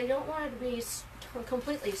tops because they don't want it to be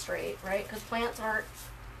completely straight, right? Because plants aren't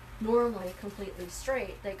normally completely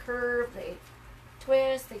straight. They curve, they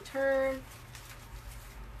twist, they turn.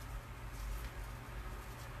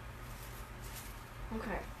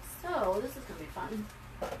 Okay, so this is going to be fun.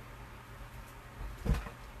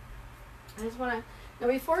 I just want to, now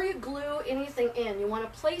before you glue anything in, you want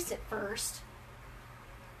to place it first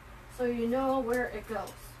so you know where it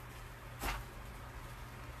goes.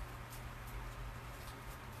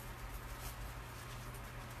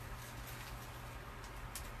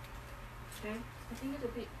 Okay, I think it'll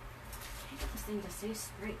be, I can't get this thing to stay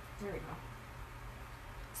straight. There we go.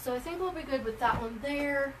 So I think we'll be good with that one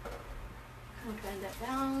there. Kind of bend it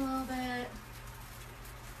down a little bit.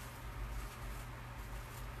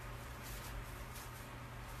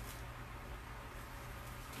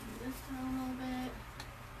 Bend this down a little bit.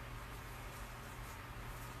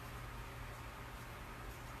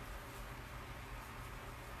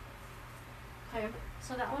 Okay,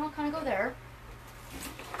 so that one will kind of go there.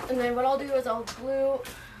 And then what I'll do is I'll glue,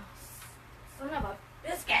 son of a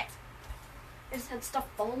biscuit. I just had stuff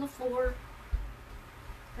fall on the floor.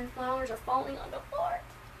 My flowers are falling on the floor.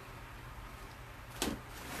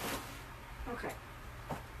 Okay.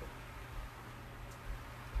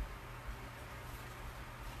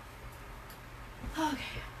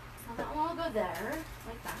 Okay, so that one will go there,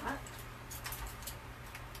 like that.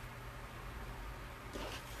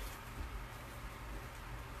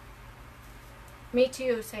 Me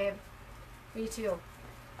too, Sabe. Me too.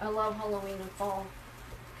 I love Halloween and fall.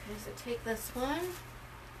 Okay, so take this one.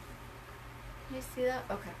 Can you see that?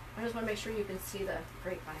 Okay. I just want to make sure you can see the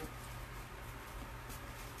grapevine.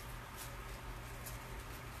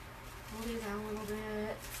 Pull these out a little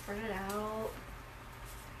bit. Spread it out.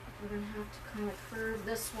 We're going to have to kind of curve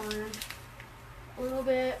this one a little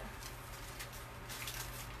bit.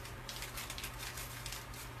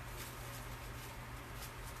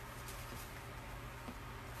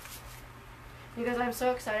 Because I'm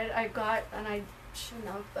so excited. I got, and I shouldn't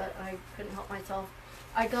have, but I couldn't help myself.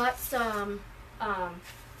 I got some, Deco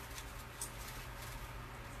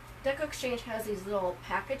Exchange has these little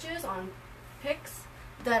packages on picks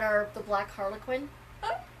that are the Black Harlequin.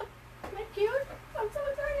 Oh, isn't that cute? I'm so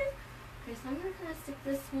excited. Okay, so I'm going to kind of stick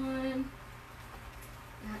this one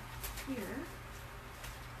at here.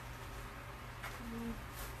 Find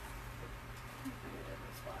a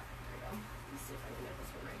different spot. There we go. Let's see if I can get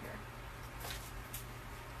this one right here.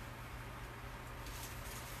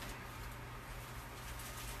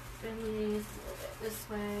 Bend these a little bit this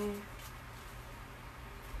way.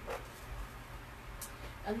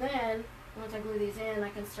 And then, once I glue these in, I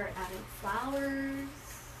can start adding flowers.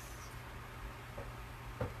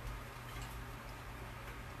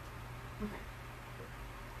 Okay.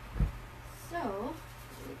 So,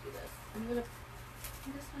 let me do this. I'm going to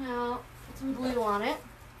take this one out, put some glue on it.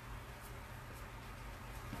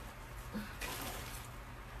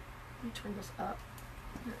 Let me turn this up.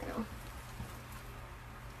 There we go.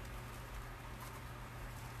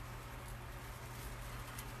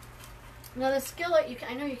 Now the skillet,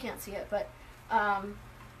 I know you can't see it, but I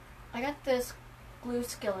got this glue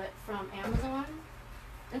skillet from Amazon.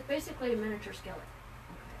 It's basically a miniature skillet.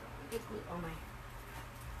 Okay, get glue on my.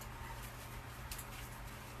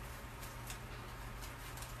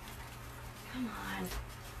 Come on.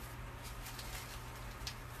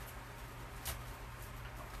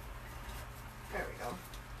 There we go.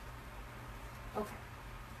 Okay.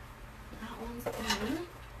 That one's in.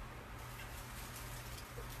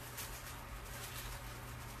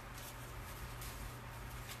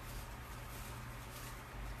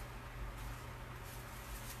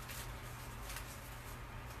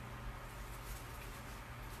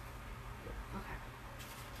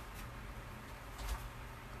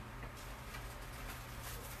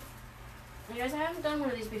 You guys, I haven't done one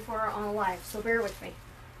of these before on a live, so bear with me.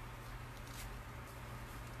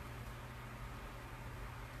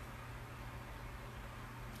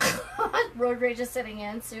 Road rage is sitting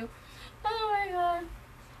in, Sue. Oh my god.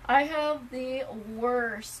 I have the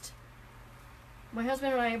worst. My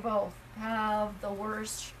husband and I both have the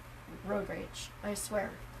worst road rage. I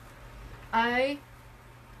swear.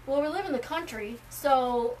 Well, we live in the country,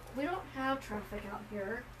 so we don't have traffic out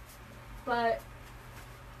here. But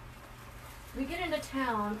we get into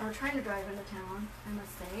town, or trying to drive into town, I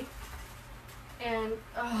must say. And,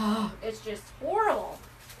 it's just horrible.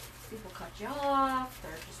 People cut you off,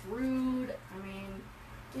 they're just rude. I mean,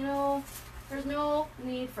 you know, there's no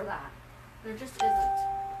need for that. There just isn't. I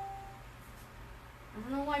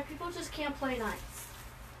don't know why people just can't play nice.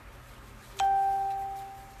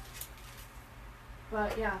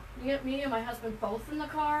 But yeah, you get me and my husband both in the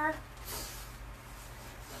car.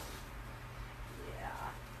 Yeah.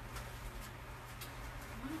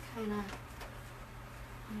 I want to kind of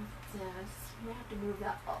move this. I may have to move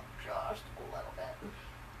that up just a little bit.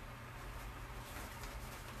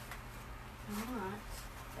 Not.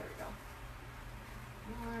 There we go.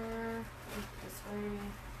 More this way.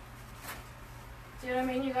 See what I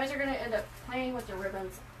mean? You guys are going to end up playing with your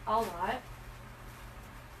ribbons a lot.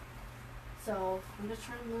 So I'm just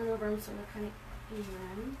trying to move over them so they're kind of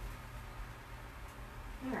even.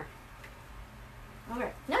 There.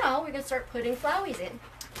 Okay. Now we can start putting flowies in.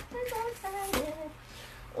 I'm so excited.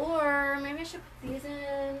 Or maybe I should put these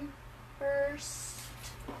in first.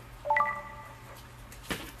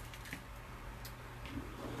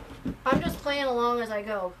 I'm just playing along as I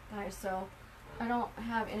go, guys, so I don't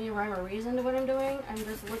have any rhyme or reason to what I'm doing. I'm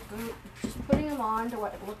just putting them on to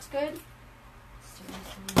what it looks good.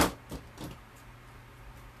 Seriously.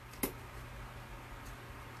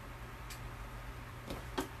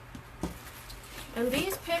 And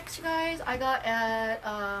these picks, you guys, I got at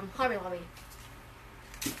Hobby Lobby.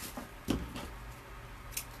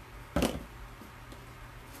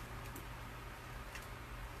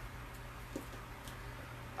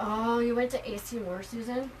 Oh, you went to AC Moore,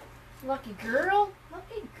 Susan? Lucky girl.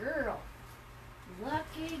 Lucky girl.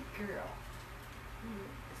 Lucky girl.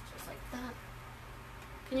 It's just like that.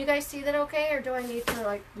 Can you guys see that okay? Or do I need to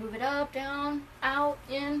like move it up, down, out,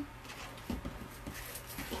 in?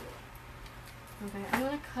 Okay, I'm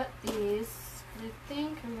going to cut these. I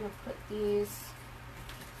think I'm going to put these.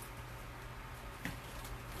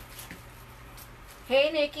 Hey,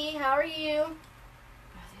 Nikki, how are you? Oh,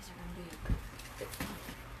 these are going to be a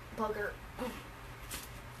bugger.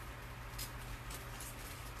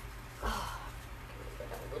 Oh, can we go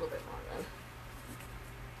down a little bit more then?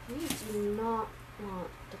 These do not want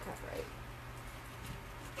to cut right.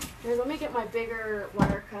 Here, let me get my bigger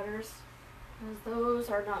wire cutters, because those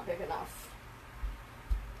are not big enough.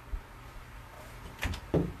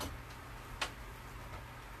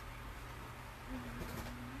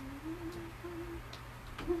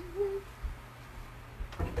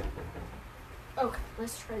 Okay,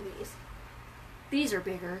 let's try these. These are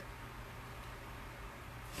bigger.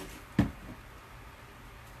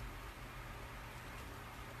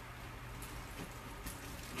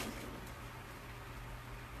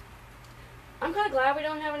 I'm kind of glad we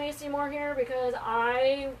don't have an AC Moore here because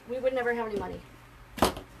we would never have any money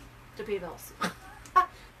to pay bills.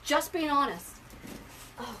 Just being honest.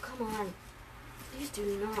 Oh, come on. These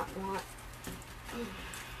do not want...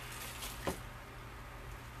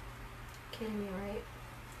 Kidding me, right?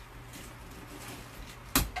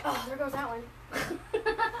 Oh, there goes that one.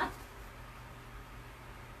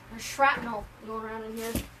 There's shrapnel going around in here.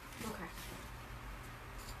 Okay.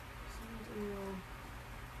 So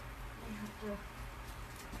I have to...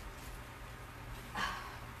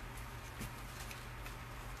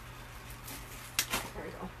 There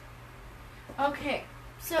we go. Okay,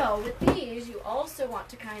 so with these, you also want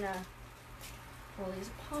to kind of pull these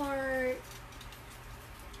apart.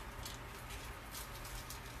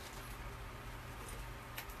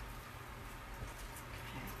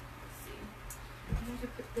 I'm going to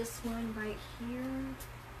put this one right here.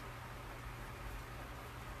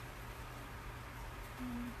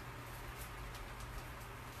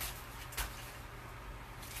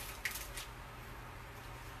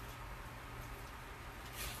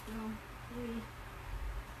 No, maybe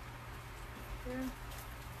here.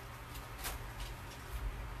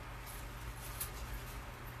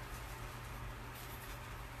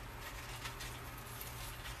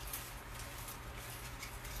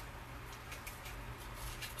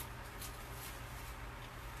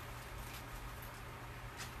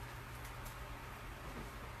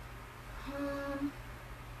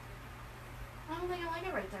 I don't think I like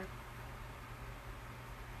it right there.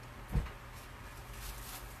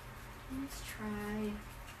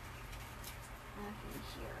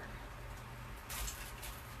 here.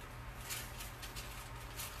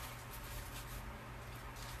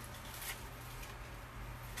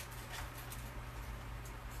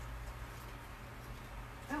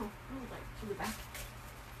 Oh, I would like to do that.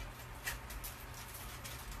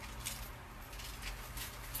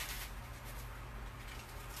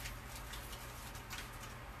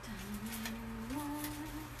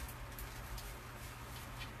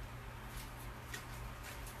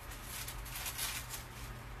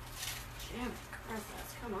 Jim Christmas,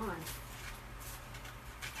 come on.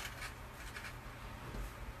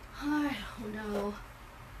 I don't know.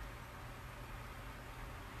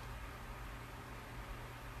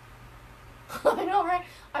 I know, right?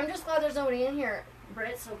 I'm just glad there's nobody in here,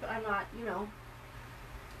 Britt, so I'm not, you know,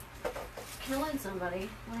 killing somebody.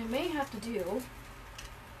 What I may have to do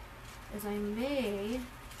is I may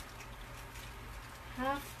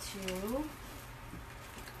have to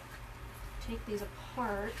take these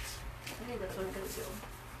apart. I think that's what I'm going to do.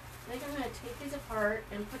 I think I'm going to take these apart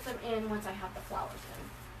and put them in once I have the flowers in.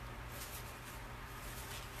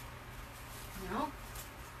 You know?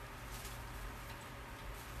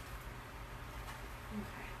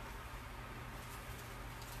 Okay.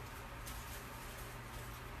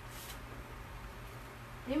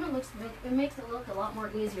 It even looks, it makes it look a lot more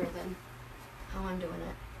easier than how I'm doing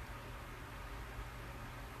it.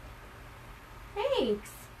 Thanks!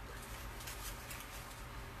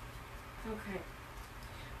 Okay.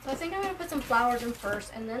 So I think I'm going to put some flowers in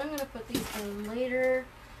first, and then I'm going to put these in later.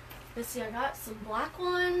 Let's see, I got some black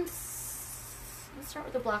ones. Let's start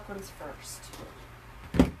with the black ones first.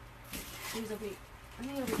 These will be, I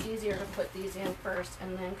think it'll be easier to put these in first,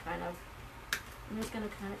 and then kind of, I'm just going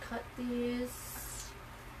to kind of cut these.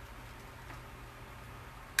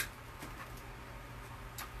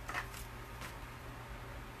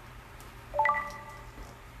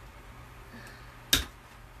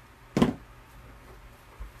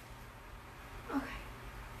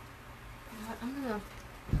 I'm gonna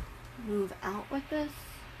move out with this.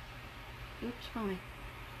 Oops, wrong way.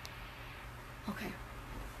 Okay.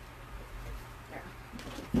 There.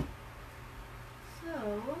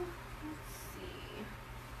 So, let's see.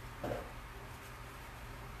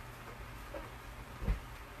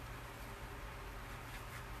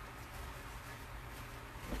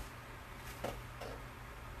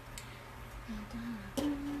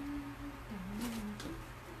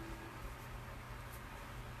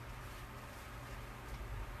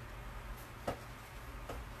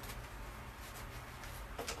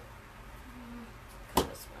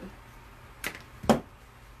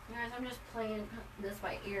 I'm just playing this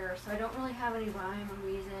by ear, so I don't really have any rhyme or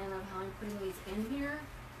reason of how I'm putting these in here.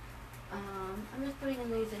 I'm just putting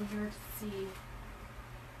these in here to see,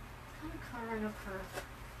 kind of covering up her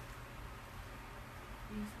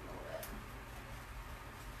face a little bit.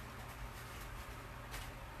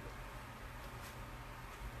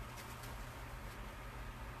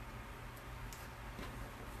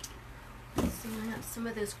 Let's see, I have some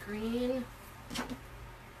of this green.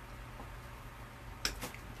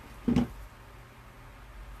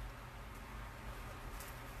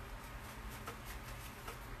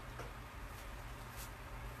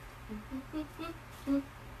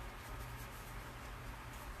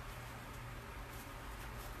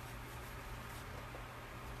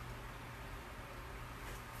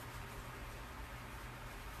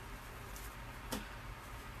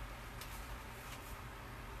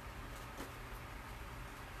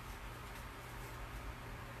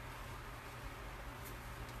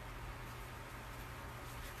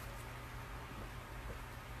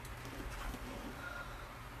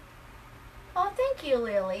 Oh, thank you,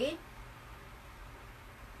 Lily.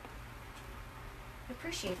 I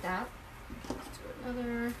appreciate that. Let's do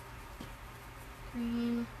another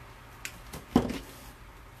green. Okay.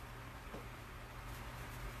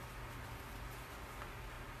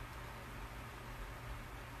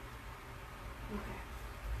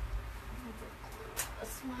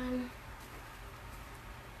 This one.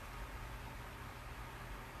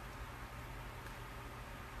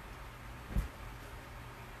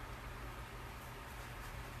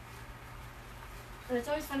 And it's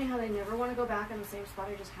always funny how they never want to go back in the same spot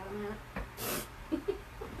I just had them at.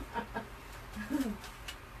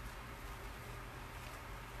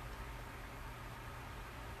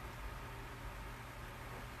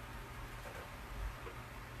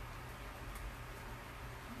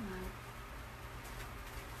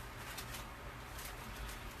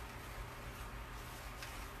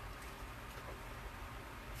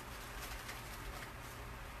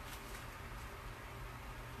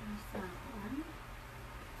 There's that one.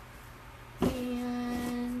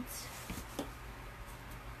 And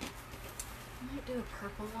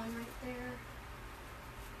purple one right there.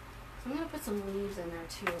 So I'm going to put some leaves in there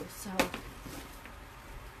too. So let's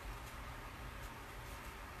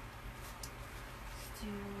do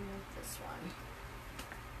this one.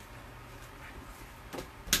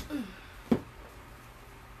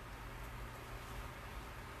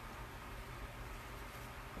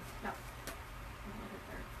 No.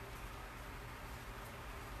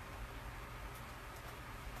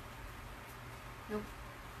 Nope.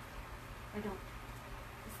 I don't.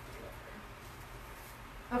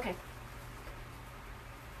 Okay.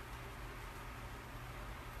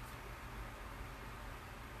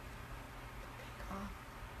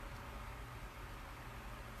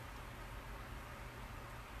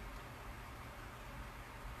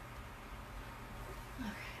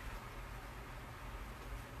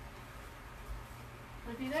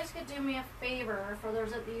 If you guys could do me a favor, for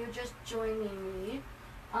those of you just joining me,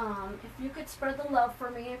 if you could spread the love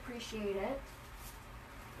for me, I appreciate it.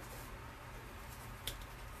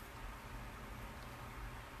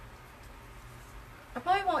 I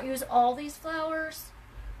probably won't use all these flowers,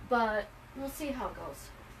 but we'll see how it goes.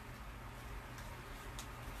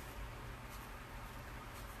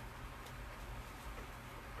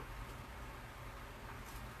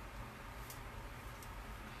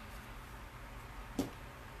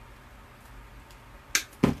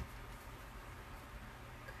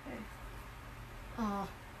 Oh,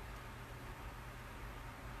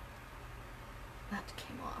 that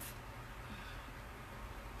came off.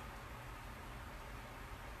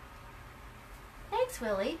 Thanks,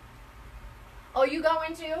 Willie. Oh, you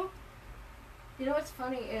going too? You know what's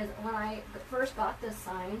funny is when I first got this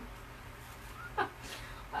sign,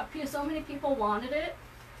 so many people wanted it,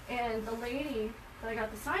 and the lady that I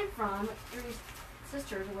got the sign from, Three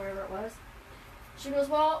Sisters or whatever it was, she goes,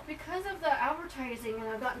 well, because of the advertising, and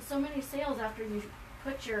I've gotten so many sales after you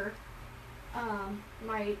put your,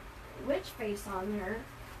 my witch face on there,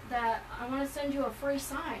 that I want to send you a free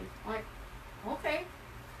sign. I'm like, okay,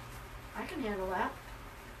 I can handle that.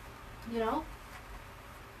 You know?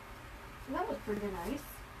 So that was pretty nice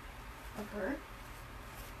of her.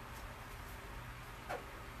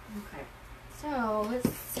 Okay, so let's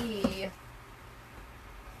see.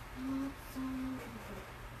 Oh,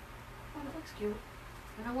 that looks cute.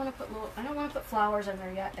 I don't want to put flowers in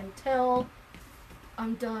there yet until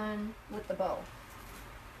I'm done with the bow.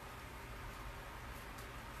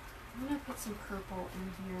 I'm gonna put some purple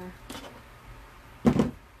in here.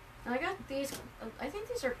 And I got these. I think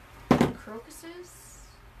these are crocuses.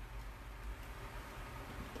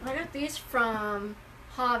 And I got these from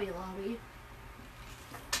Hobby Lobby.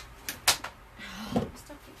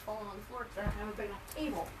 Stuff keeps falling on the floor because I don't have a big enough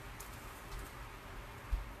table.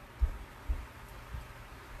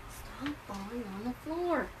 Stop falling on the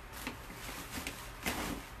floor.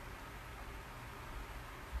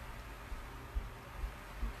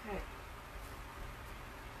 Okay.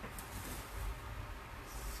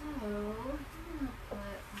 So, I'm going to put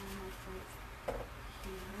on my fruit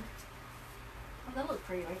here. Oh, that looks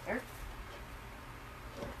pretty right there.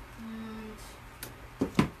 And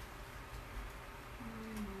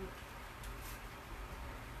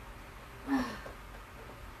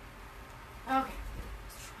okay,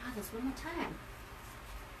 let's try this one more time.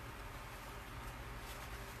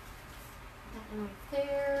 That one right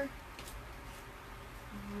there.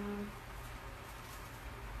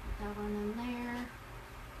 Put that one in there.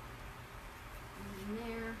 And in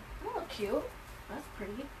there. That look cute. That's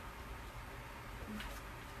pretty.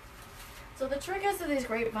 So the trick is to these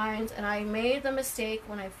grapevines, and I made the mistake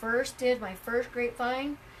when I first did my first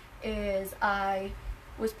grapevine, is I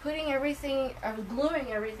was putting everything, I was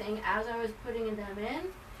gluing everything as I was putting them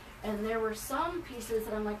in, and there were some pieces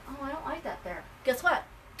that I'm like, oh, I don't like that there. Guess what?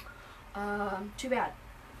 Too bad.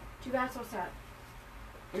 Too bad, so sad.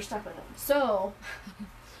 You're stuck with them. So,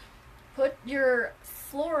 put your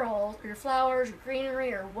florals, your flowers, your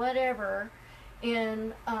greenery, or whatever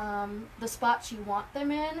in the spots you want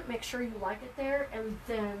them in. Make sure you like it there, and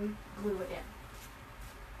then glue it in.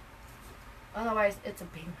 Otherwise, it's a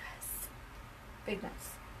big mess. Big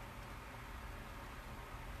mess.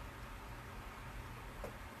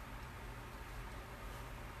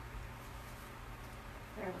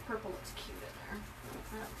 There, the purple looks cute in there.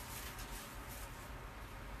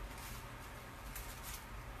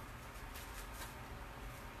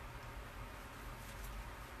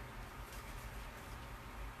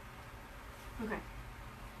 Okay,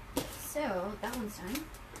 so that one's done.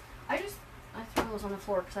 I throw those on the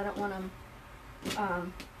floor because I don't want them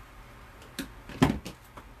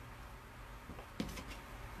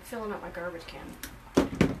filling up my garbage can.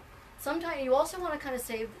 Sometimes you also want to kind of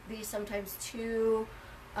save these sometimes too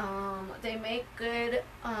They make good,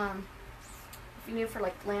 if you need for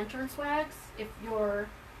like lantern swags, if your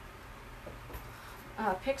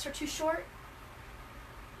picks are too short.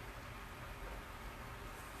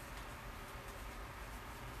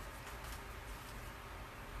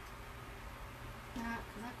 That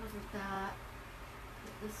goes with that.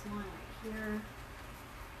 Put this one right here.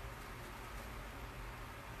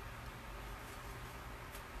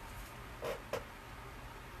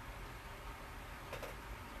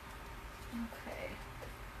 Okay.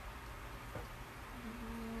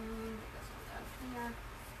 Get this one down here.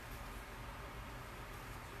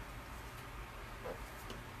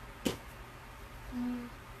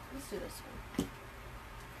 Let's do this one.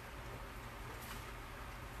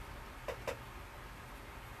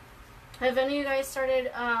 Have any of you guys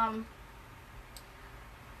started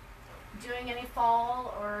doing any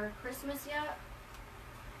fall or Christmas yet?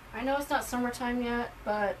 I know it's not summertime yet,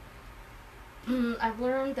 but I've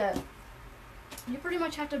learned that you pretty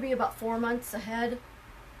much have to be about 4 months ahead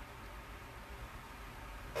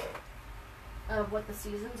of what the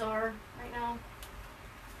seasons are right now.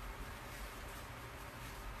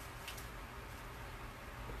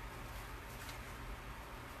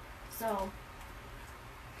 So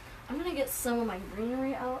I'm gonna get some of my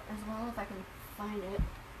greenery out as well if I can find it.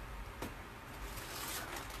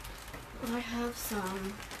 I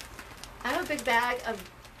have a big bag of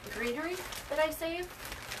greenery that I saved.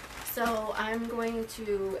 So I'm going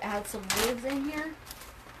to add some leaves in here.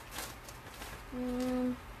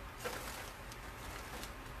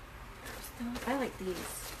 I like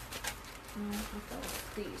these. Not those.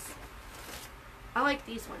 These. I like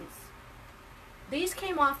these ones. These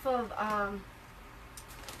came off of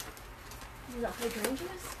was it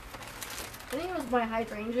hydrangeas? I think it was my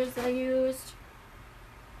hydrangeas that I used.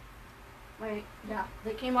 Yeah,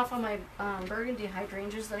 they came off on my burgundy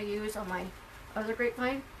hydrangeas that I used on my other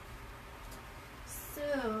grapevine. So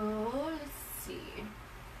let's see.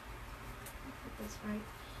 I'll put this right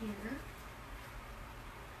here.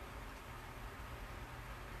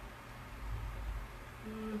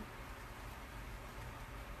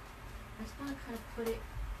 I just want to kind of put it.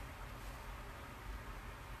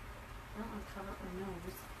 I don't want to cover up my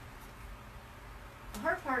nose. The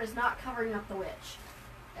hard part is not covering up the witch.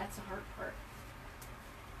 That's the hard part.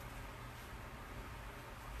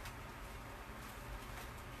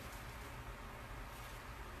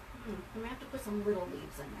 I'm going to have to put some little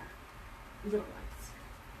leaves in there. Little ones.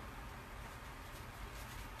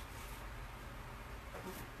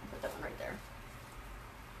 Okay, I'll put that one right there.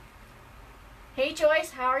 Hey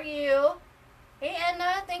Joyce, how are you? Hey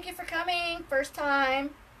Edna, thank you for coming. First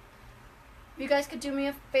time. If you guys could do me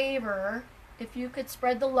a favor, if you could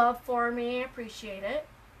spread the love for me, I appreciate it.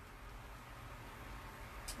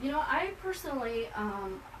 You know, I personally,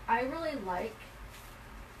 I really like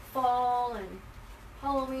fall and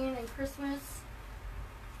Halloween and Christmas.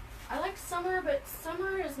 I like summer, but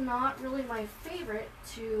summer is not really my favorite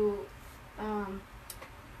to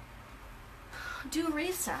do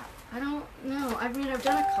wreaths at. I don't know. I mean, I've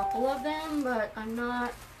done a couple of them, but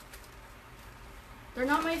they're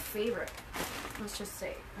not my favorite. Let's just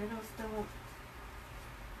say. I just don't.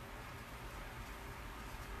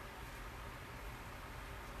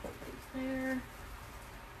 Put these there.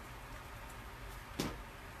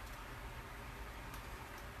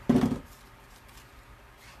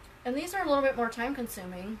 And these are a little bit more time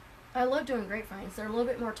consuming. I love doing grapevines. They're a little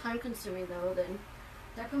bit more time consuming though than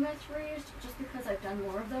Decomets wreaths, just because I've done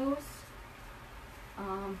more of those.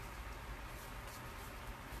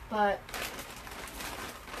 But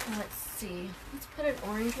let's see. Let's put an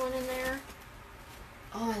orange one in there.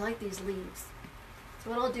 Oh, I like these leaves. So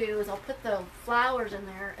what I'll do is I'll put the flowers in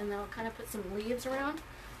there and then I'll kind of put some leaves around.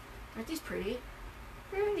 Aren't these pretty?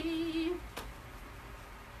 Pretty.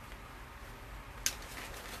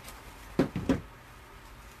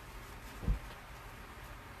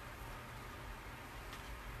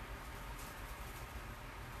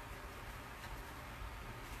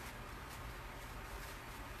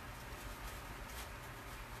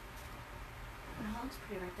 That looks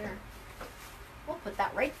pretty right there. We'll put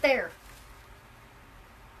that right there.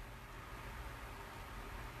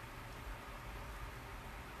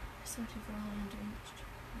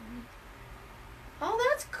 Oh,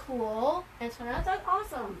 that's cool. And so that's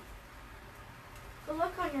awesome. Good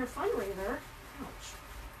luck on your fundraiser. Ouch.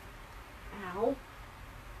 Ow.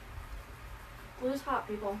 Glue's hot,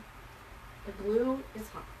 people. The glue is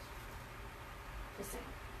hot. Just saying.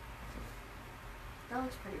 That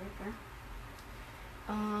looks pretty right there.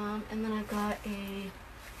 And then I've got I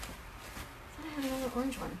thought I had another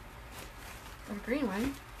orange one. Got a green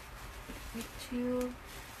one.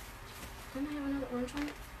 Didn't I have another orange one?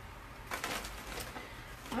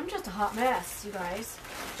 I'm just a hot mess, you guys.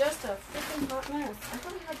 Just a freaking hot mess. I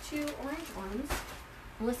thought I had 2 orange ones.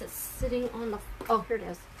 Unless it's sitting on the... Oh, here it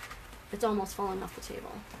is. It's almost falling off the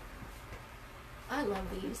table. I love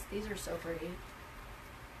these. These are so pretty.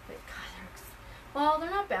 But God, well, they're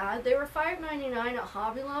not bad. They were $5.99 at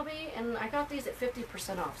Hobby Lobby, and I got these at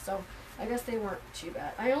 50% off, so I guess they weren't too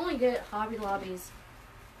bad. I only get Hobby Lobby's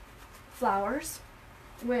flowers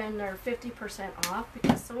when they're 50% off,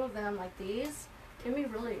 because some of them, like these, can be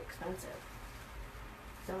really expensive.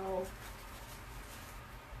 So,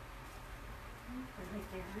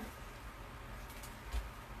 right there.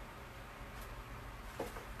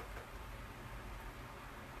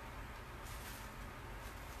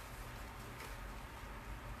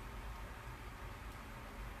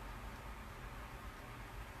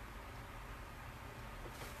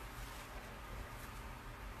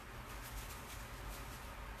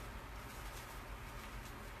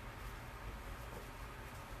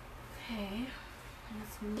 Okay, and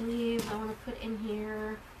some leaves I want to put in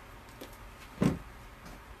here.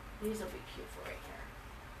 These will be cute for right here.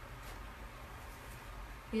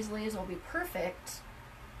 These leaves will be perfect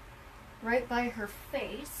right by her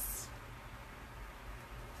face.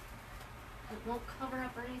 It won't cover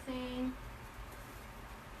up or anything.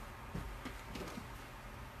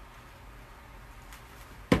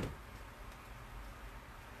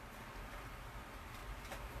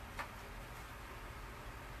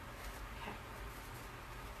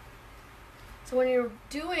 So when you're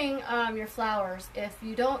doing your flowers, if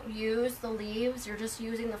you don't use the leaves, you're just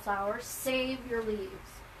using the flowers, save your leaves.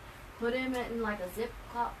 Put them in like a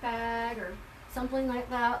Ziploc bag or something like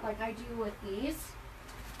that, like I do with these.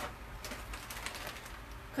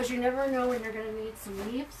 Because you never know when you're going to need some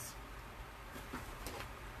leaves.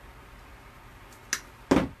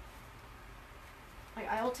 Like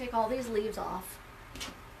I'll take all these leaves off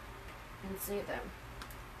and save them.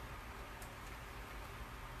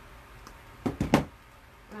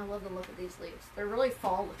 I love the look of these leaves. They're really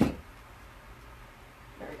fall looking.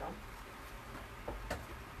 There we go.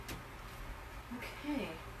 Okay.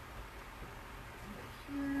 Right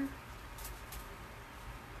here.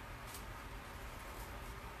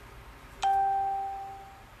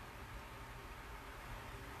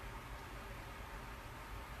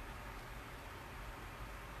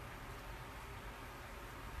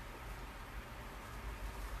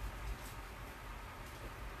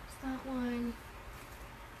 There's that one.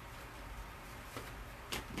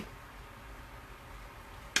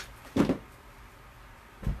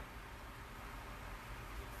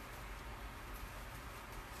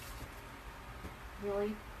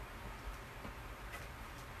 Really?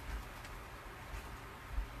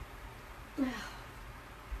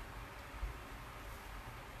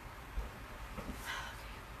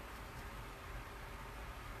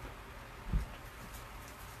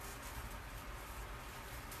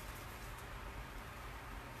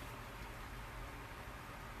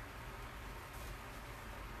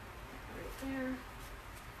 There.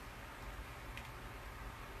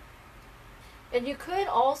 And you could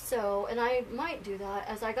also, and I might do that,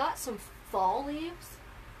 as I got some fall leaves,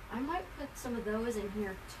 I might put some of those in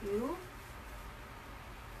here too.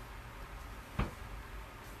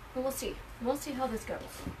 But we'll see. We'll see how this goes.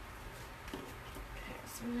 Okay,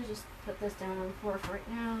 so I'm going to just put this down on the floor for right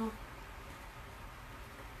now.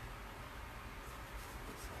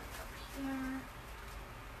 Up here.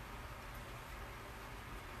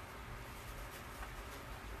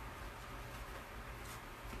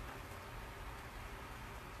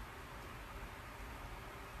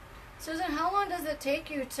 Susan, how long does it take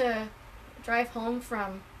you to drive home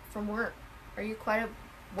from work? Are you quite a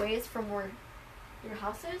ways from where your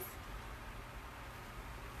house is?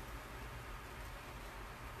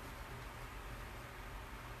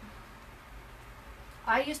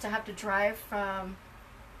 I used to have to drive from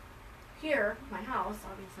here, my house,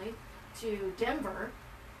 obviously, to Denver,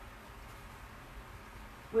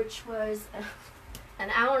 which was an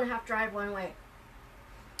hour and a half drive one way.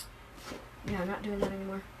 Yeah, I'm not doing that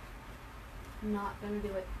anymore. Not gonna do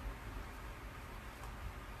it.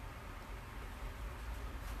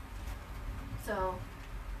 So,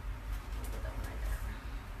 put that one right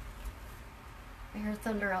there. I hear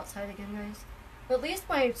thunder outside again, guys. But at least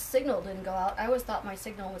my signal didn't go out. I always thought my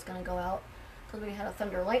signal was gonna go out because we had a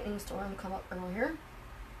thunder lightning storm come up earlier.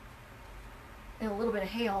 And a little bit of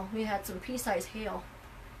hail. We had some pea-sized hail.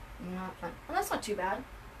 Not fun. Well, that's not too bad.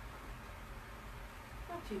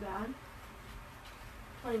 Not too bad.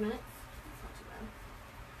 20 minutes.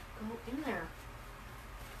 Go in there.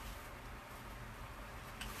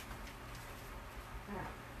 There.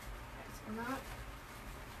 Okay, so we're not.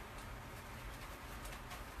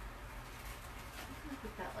 I'm gonna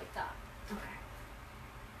put that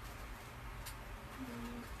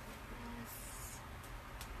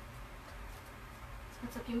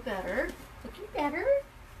That's looking better. Looking better.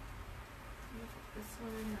 Put this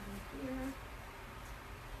one down here.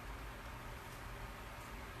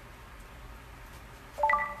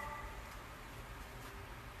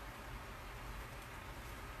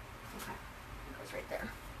 Okay, it goes right there.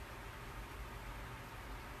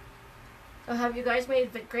 So have you guys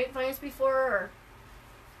made grapevines before, or?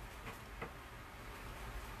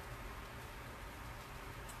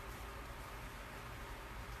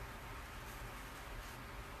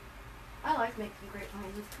 I like making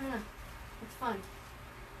grapevines. It's fun.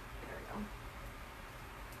 There we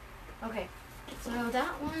go. Okay, so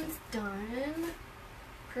that one's done.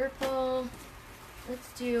 Purple.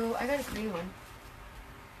 Let's do, I got a green one.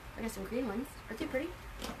 I got some green ones. Aren't they pretty?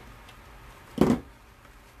 Okay.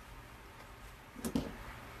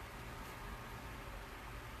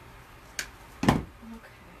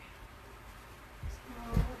 So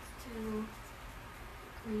let's do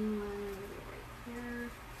green one right here.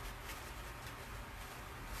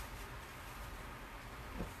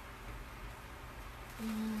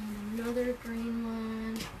 And another green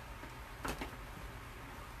one.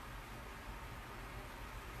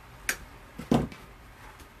 Right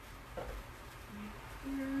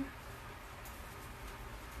here.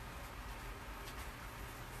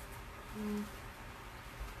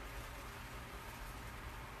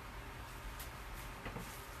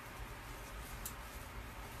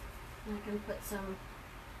 And I can put some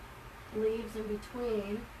leaves in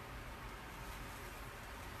between.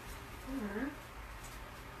 Or, let's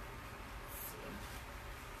see.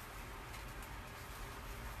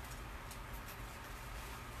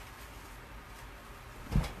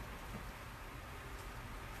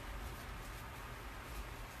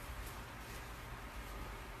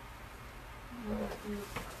 Let me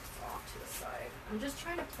put this off to the side. I'm just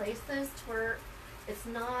trying to place this to where it's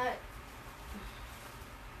not.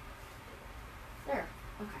 There.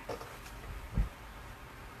 Okay.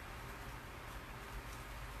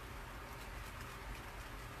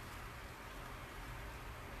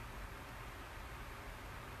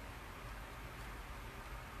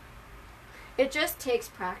 It just takes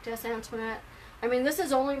practice, Antoinette. I mean, this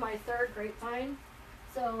is only my third grapevine,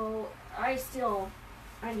 so I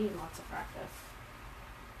need lots of practice.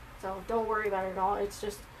 So don't worry about it at all. It's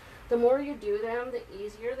just, the more you do them, the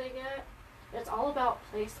easier they get. It's all about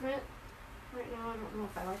placement. Right now, I don't know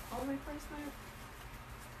if I like all my placement.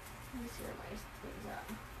 Let me see where my thing's at.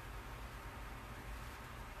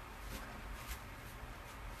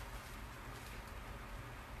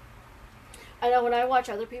 I know when I watch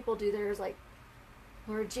other people do theirs, like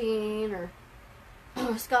Laura Jean or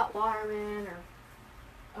Scott Waterman or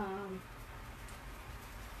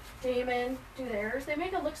Damon do theirs, they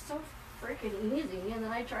make it look so freaking easy, and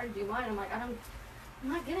then I try to do mine. I'm like, I'm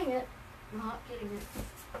not getting it. Not getting it.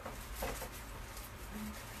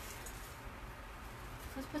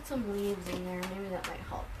 Let's put some leaves in there. Maybe that might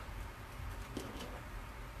help.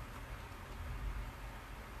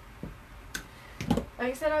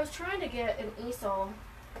 Like I said, I was trying to get an easel.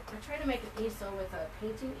 I tried to make an easel with a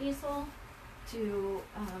painting easel to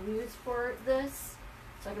use for this,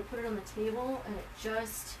 so I could put it on the table, and it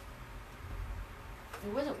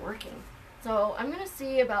wasn't working. So I'm gonna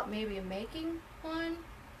see about maybe making one.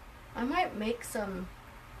 I might make some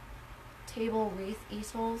table wreath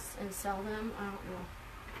easels and sell them. I don't know.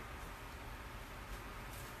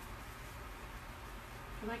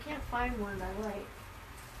 But I can't find one I like.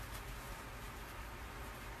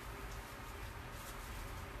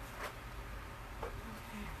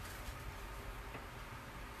 Okay.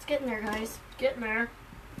 It's getting there, guys. Getting there.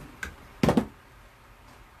 Right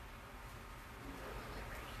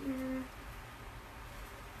here.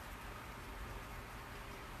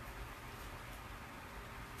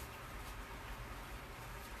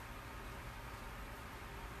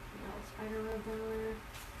 Spider web down there.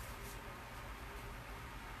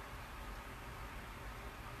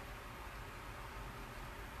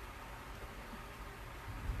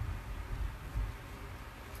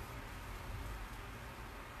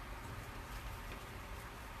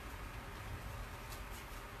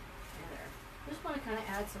 Just want to kind of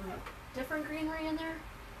add some different greenery in there.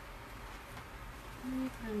 Let me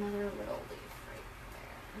put another little leaf right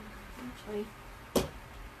there. Actually,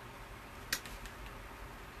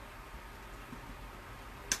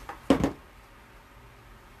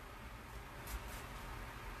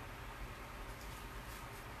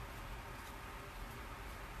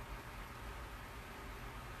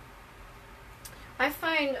 I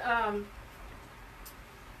find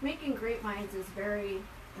making grapevines is very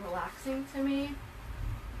relaxing to me.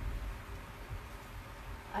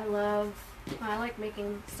 I like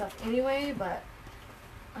making stuff anyway, but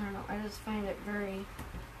I don't know, I just find it very,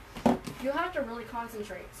 you have to really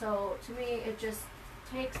concentrate. So to me, it just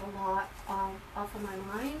takes a lot off of my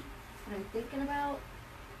mind, what I'm thinking about,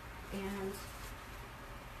 and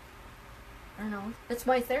I don't know, it's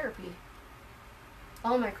my therapy.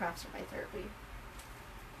 All my crafts are my therapy.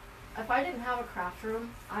 If I didn't have a craft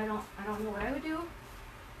room, I don't know what I would do.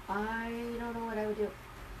 I don't know what I would do.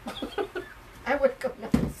 I would go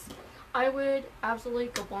nuts. I would absolutely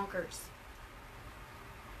go bonkers.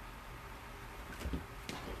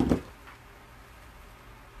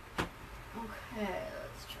 Okay,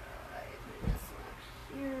 let's try putting this one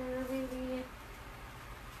here, maybe.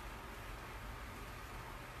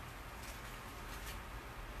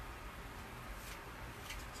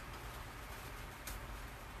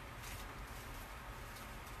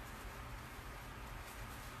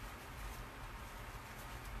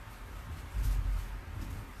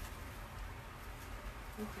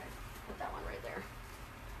 Okay, put that one right there.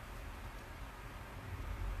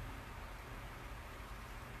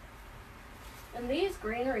 And these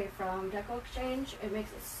greenery from Deco Exchange, it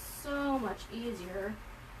makes it so much easier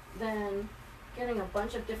than getting a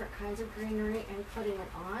bunch of different kinds of greenery and putting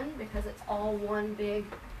it on, because it's all one big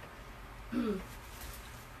one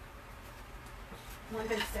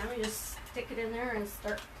big stem. You just stick it in there and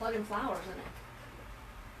start plugging flowers in it.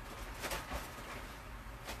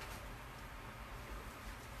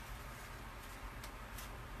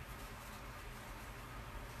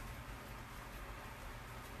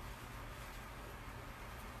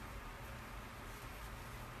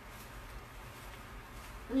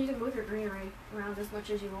 And you can move your greenery around as much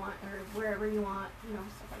as you want, or wherever you want, you know,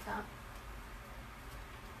 stuff like that.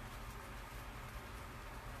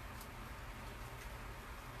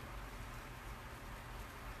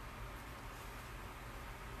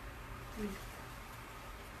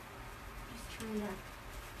 Just trying to. There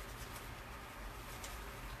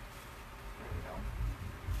we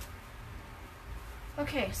go.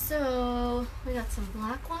 Okay, so we got some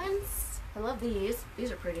black ones. I love these.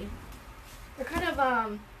 These are pretty. They're kind of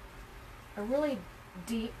a really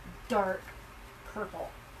deep, dark purple.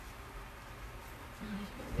 Okay,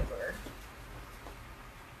 let's try this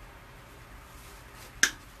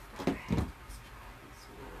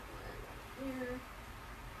one here.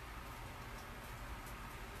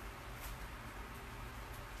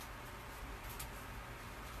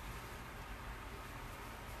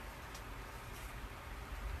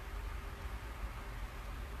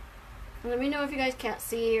 And let me know if you guys can't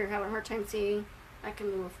see or having a hard time seeing. I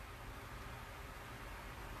can move.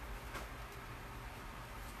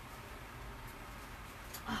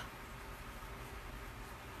 Ah.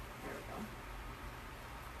 There we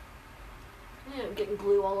go. And I'm getting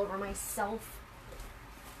glue all over myself.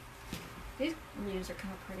 These leaves are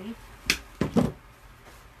kind of pretty.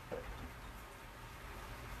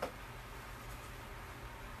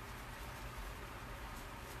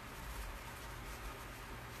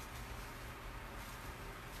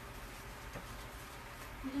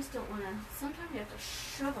 You just don't want to, sometimes you have to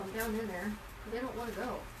shove them down in there because they don't want to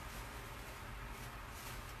go.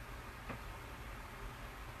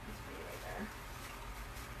 That's pretty right there.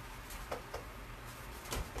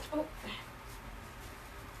 Oh.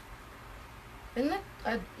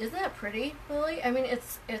 Isn't that pretty, Lily? I mean,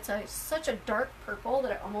 it's such a dark purple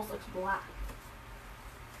that it almost looks black.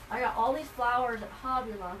 I got all these flowers at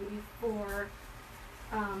Hobby Lobby for,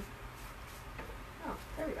 oh,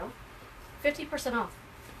 there we go, 50% off.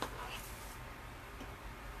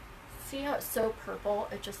 See how it's so purple?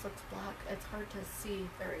 It just looks black. It's hard to see.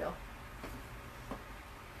 There we go.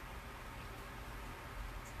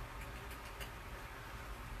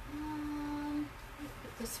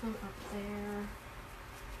 Put this one up there.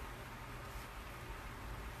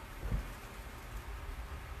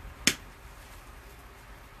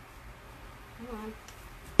 Come on.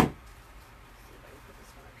 Let's see if I can put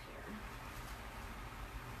this one up here.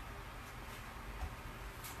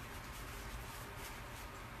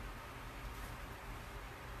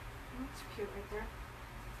 That's cute right there.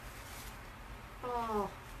 Oh.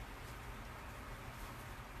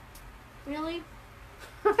 Really?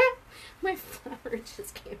 My flower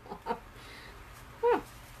just came off. Huh.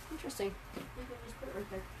 Interesting. Maybe I'll just put it right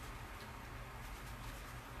there.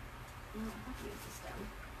 No, I have to use this down.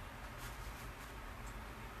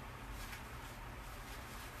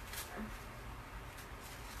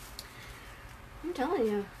 I'm telling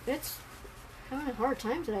you, it's having a hard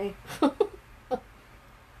time today.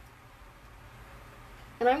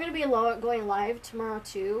 And I'm going to be going live tomorrow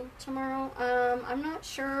too. I'm not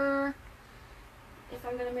sure if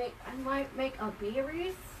I'm going to make, I might make a bee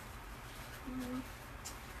wreath.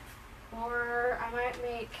 Or I might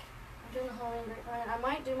make, I I'm doing the Halloween grapevine. I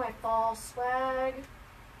might do my fall swag.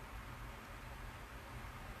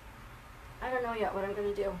 I don't know yet what I'm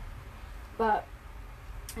going to do. But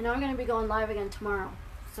I know I'm going to be going live again tomorrow.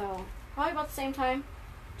 So probably about the same time.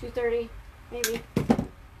 2:30 maybe. But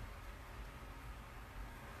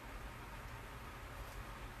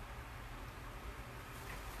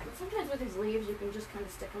sometimes with these leaves you can just kind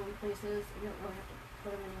of stick them in places. You don't really have to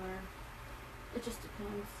put them anywhere. It just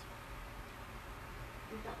depends. I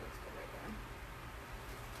think that looks good right there.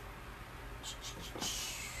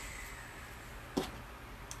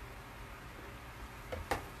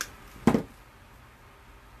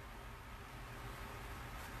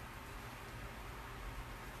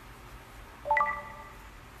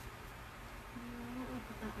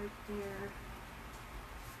 Put that right there.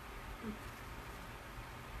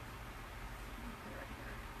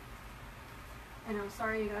 And I'm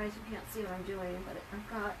sorry you guys, you can't see what I'm doing, but I've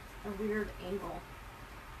got a weird angle.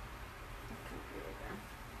 That's kind of weird there.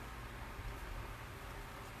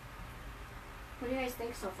 What do you guys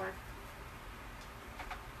think so far?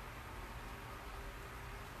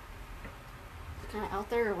 Is it kind of out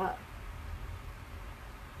there or what?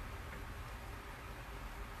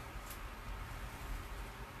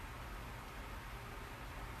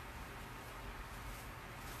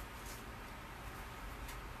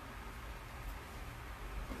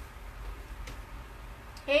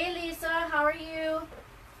 Hey Lisa, how are you?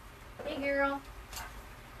 Hey girl.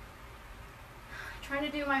 Trying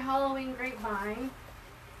to do my Halloween grapevine.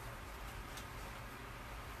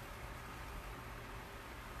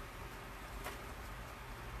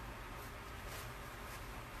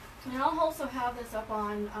 And I'll also have this up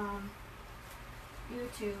on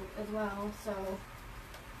YouTube as well, so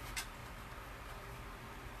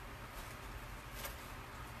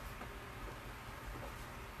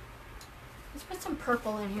let's put some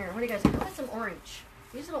purple in here. What do you guys think? Put some orange.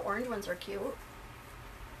 These little orange ones are cute.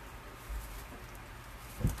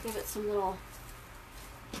 Give it some little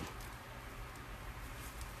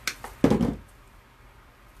oh,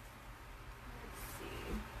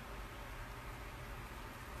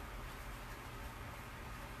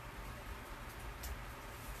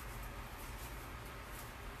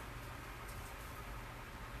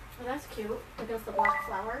 that's cute. Against the black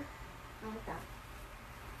flower. I like that.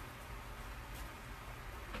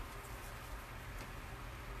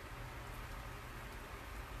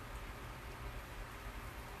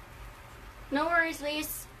 No worries,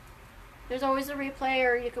 Lise. There's always a replay,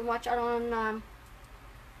 or you can watch it on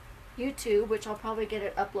YouTube, which I'll probably get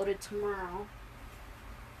it uploaded tomorrow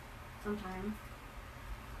sometime.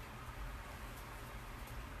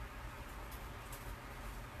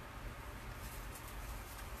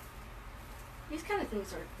 These kind of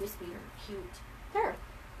things are wispy or cute. There.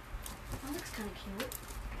 That looks kind of cute.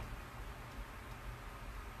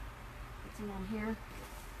 Put some on here.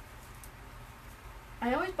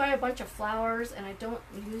 I always buy a bunch of flowers and I don't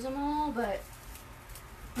use them all, but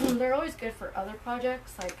they're always good for other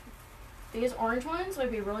projects. Like these orange ones would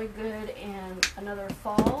be really good in another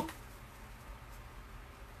fall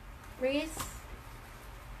wreath.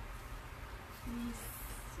 Let me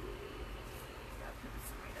see. I'll put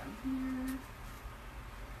some right down here.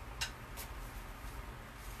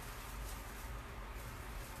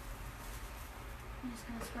 I'm just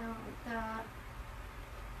going to spread out like that.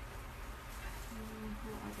 I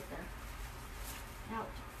don't like it there. Out.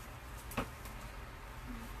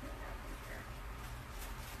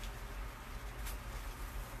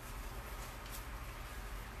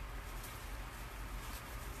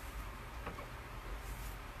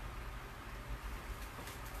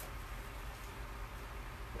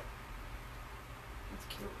 That's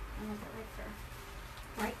cute. I like that right there.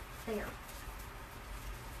 Right there.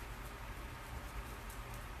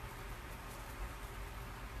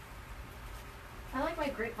 I like my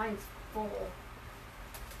grapevines full.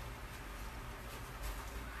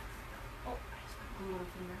 Oh, I just got one little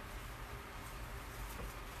finger.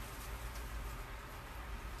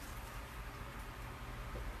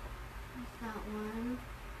 There's that one.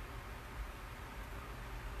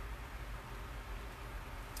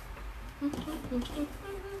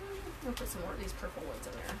 I'll put some more of these purple ones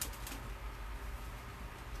in there.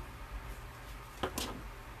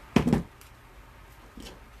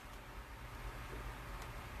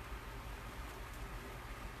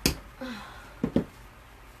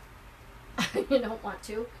 You don't want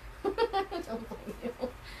to. Don't blame you.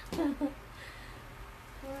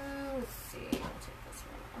 Let's see. I'll take this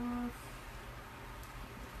one off.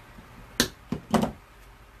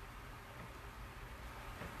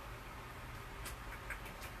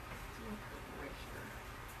 Right here.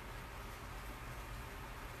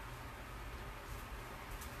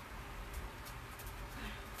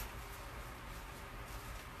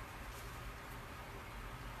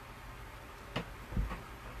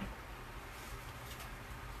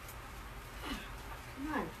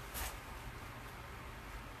 Come on.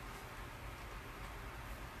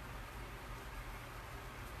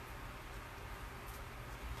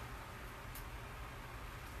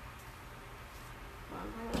 I'm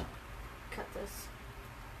gonna cut this.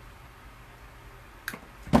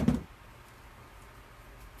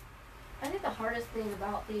 I think the hardest thing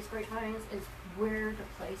about these grapevines is where to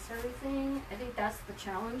place everything. I think that's the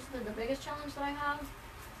challenge, the biggest challenge that I have.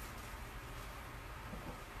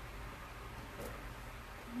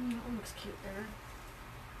 That looks cute there.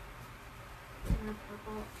 And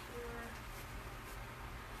purple up here.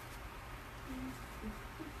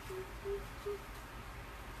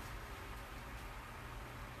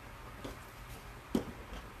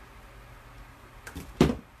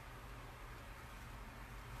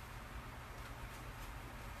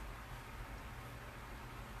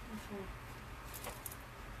 Okay.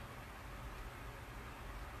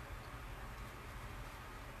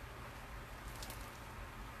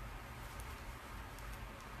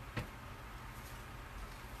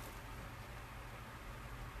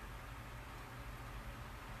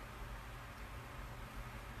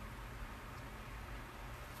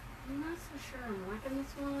 I'm not so sure I'm liking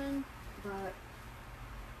this one, but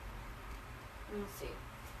we'll see.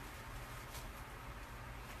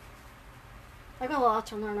 I got a lot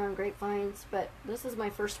to learn on grapevines, but this is my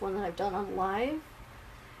first one that I've done on live.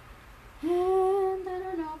 And I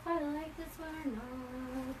don't know if I like this one or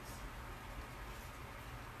not.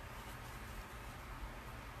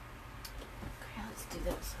 Okay, let's do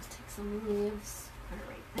this. Let's take some leaves, put it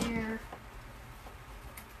right there.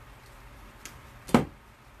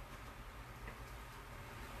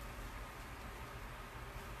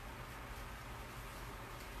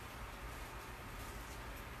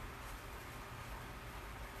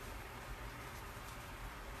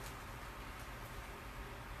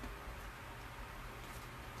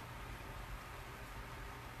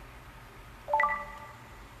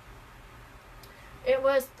 It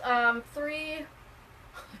was three,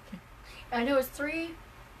 I know it's Three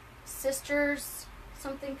Sisters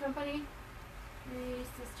something company. Three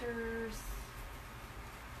Sisters.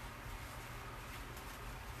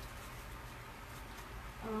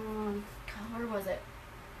 God, where was it?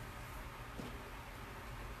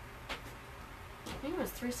 I think it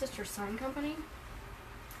was Three Sisters Sign Company.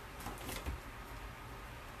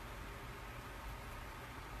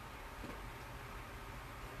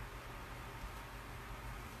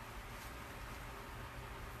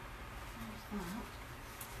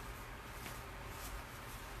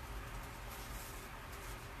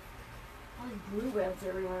 All these blue webs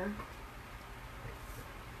everywhere.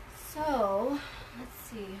 So, let's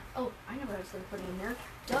see. Oh, I know what I was going to put in here.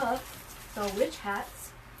 Duh. The witch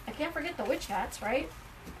hats. I can't forget the witch hats, right?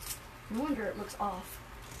 No wonder it looks off.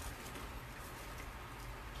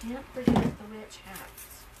 Can't forget the witch hats.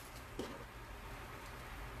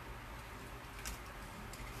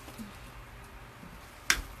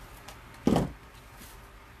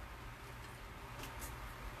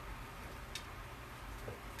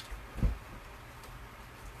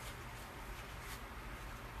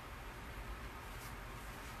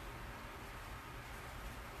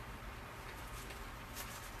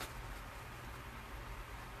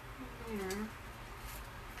 There.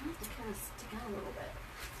 I have to kind of stick out a little bit.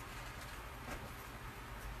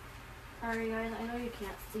 Sorry guys, I know you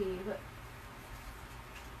can't see, but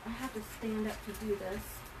I have to stand up to do this.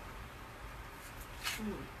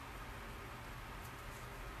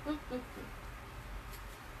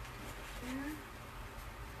 There.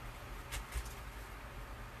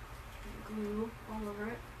 Glue all over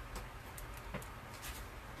it.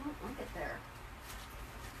 I don't like it there.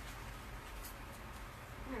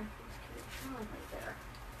 There, looks cute. I like right there.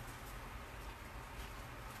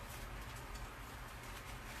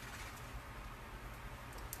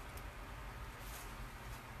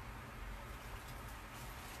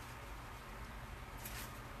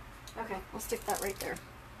 Okay, I'll stick that right there.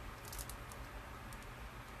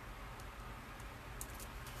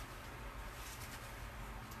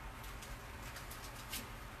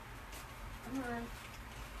 Come on.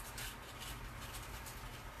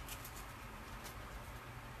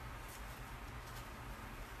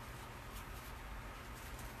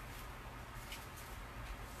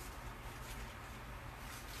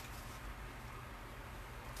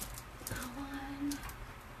 Come on.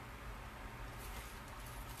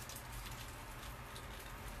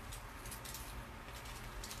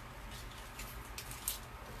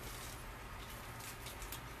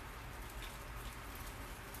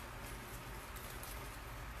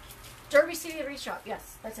 Derby City Wreath Shop.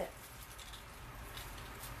 Yes, that's it.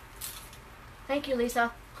 Thank you,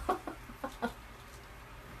 Lisa.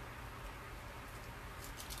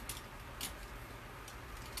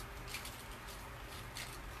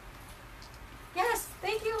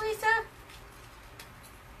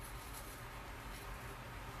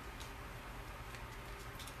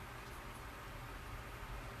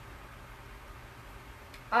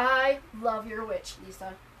 I love your witch,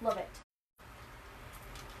 Lisa. Love it.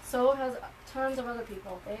 So has tons of other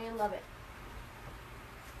people. They love it.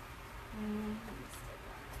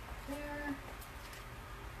 There.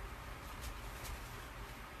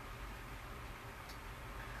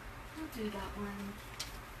 I'll do that one.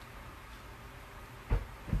 Right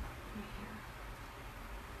here.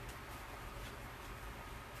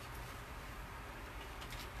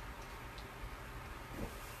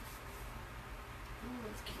 Oh,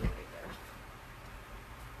 that's cute right there.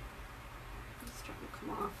 It's starting to come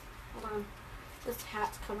off. Hold on. This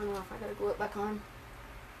hat's coming off. I gotta glue it back on.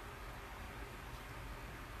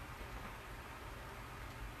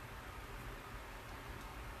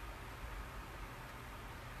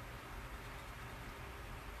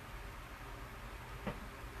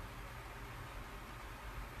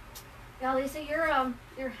 Yeah, Lisa, your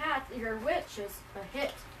hat, your witch is a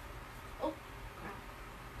hit. Oh, crap.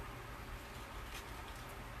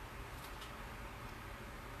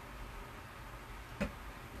 That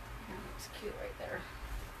looks cute right there.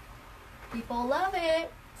 People love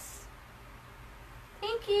it.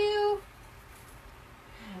 Thank you.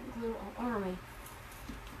 Glue all over me.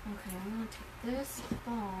 Okay, I'm gonna take this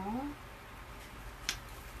ball.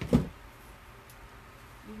 And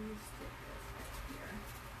stick this right here.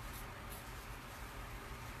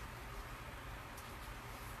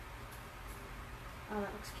 Oh,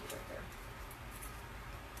 that looks cute right there.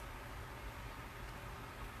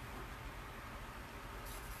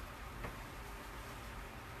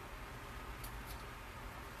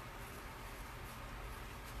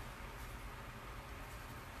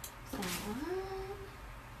 So one,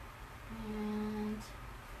 and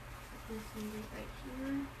this one right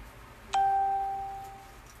here.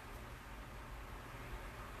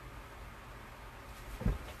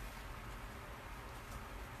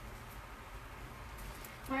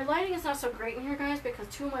 My lighting is not so great in here, guys, because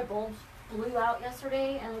two of my bulbs blew out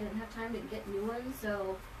yesterday and I didn't have time to get new ones,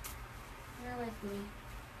 so bear with me.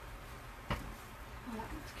 Oh, that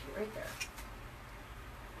looks cute right there.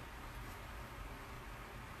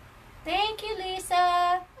 Thank you, Lisa.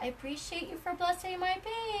 I appreciate you for blessing my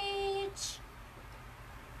page.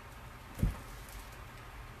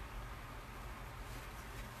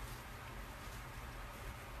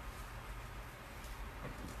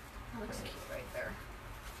 That looks cute right there.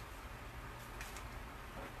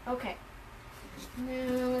 Okay.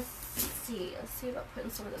 Now let's see. Let's see about putting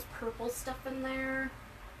some of this purple stuff in there.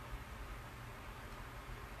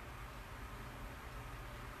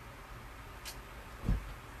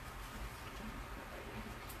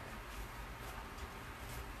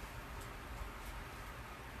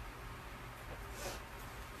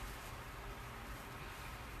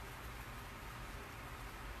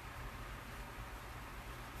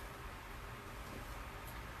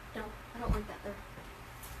 No, I don't like that there.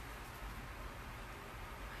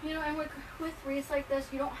 You know, and with wreaths like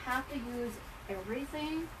this, you don't have to use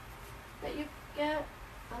everything that you get.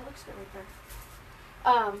 Oh, that looks good right there.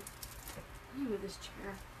 Let me move this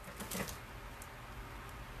chair.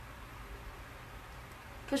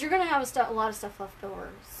 Because you're going to have a lot of stuff left over.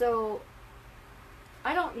 So,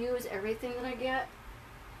 I don't use everything that I get.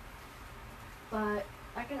 But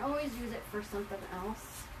I can always use it for something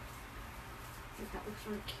else. I think that looks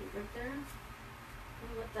really cute right there.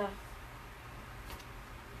 And with the...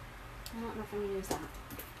 I don't know if I'm going to use that.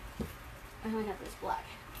 I only have this black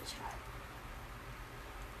witch hat.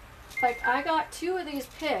 Like, I got 2 of these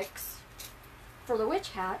picks for the witch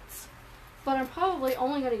hats, but I'm probably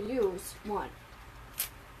only going to use 1.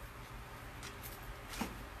 So,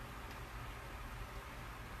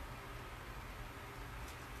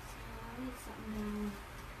 I need something down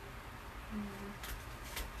here.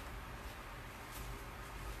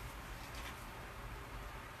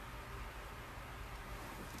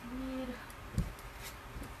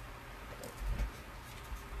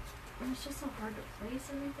 It's just so hard to place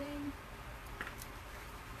everything.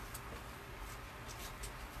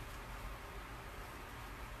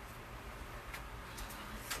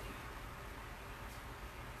 Let's see.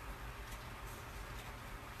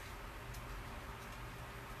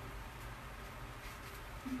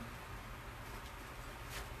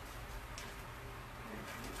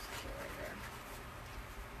 Right there.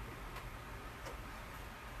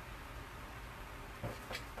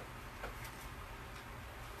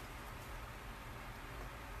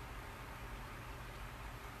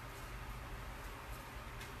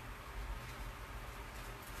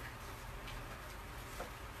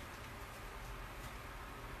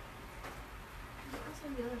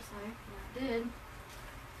 On the other side. Yeah, I did.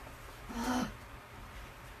 I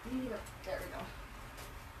need to go. There we go.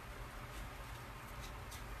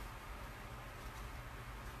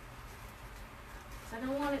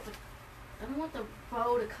 don't want it to, I don't want the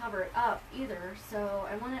bow to cover it up either, so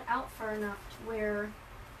I want it out far enough to where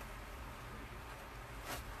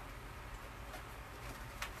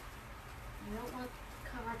I don't want to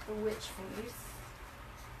cover up the witch face.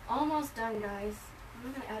 Almost done, guys.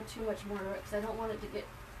 I'm not going to add too much more to it because I don't want it to get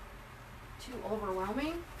too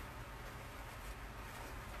overwhelming.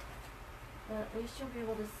 But at least you'll be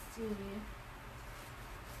able to see.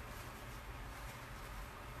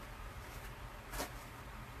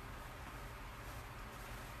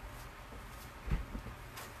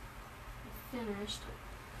 Finished.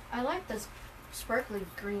 I like this sparkly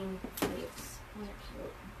green leaves. Those are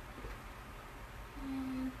cute.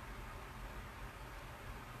 And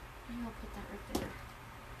I'll put that right there.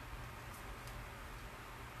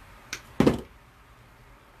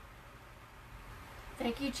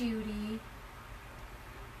 Thank you, Judy.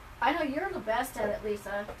 I know you're the best at it,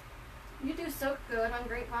 Lisa. You do so good on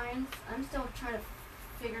grapevines. I'm still trying to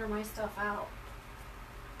figure my stuff out.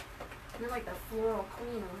 You're like the floral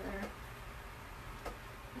queen over there.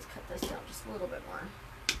 Let's cut this down just a little bit more.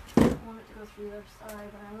 I don't want it to go through the other side,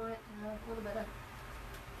 but I want it to have a little bit of,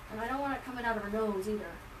 and I don't want it coming out of her nose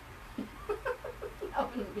either. That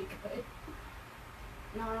wouldn't be good.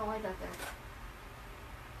 No, I don't like that there.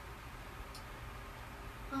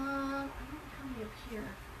 I don't have any up here.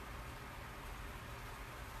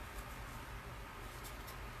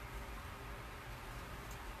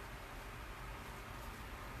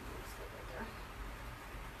 Let's go right there.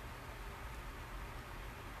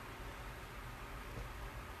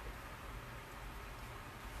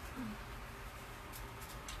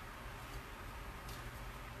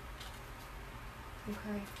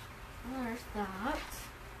 Okay, well, there's that.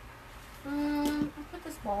 I'll put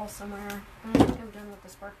this ball somewhere. I think I'm done with the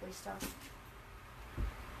sparkly stuff. Let's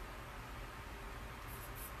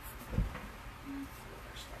see,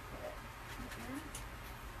 where should I put it? Right here.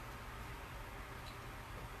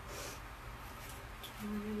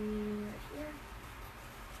 Maybe right here.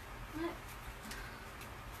 What?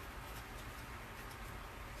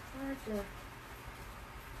 Hard to. Let's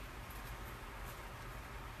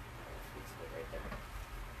put it right there.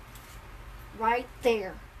 Right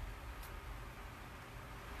there.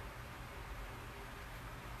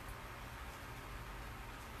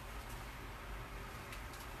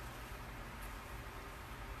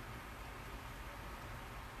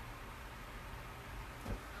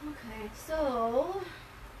 Okay, so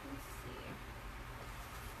let's see.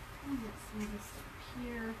 I'll get some of this up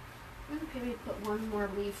here. I'm gonna maybe put one more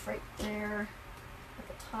leaf right there at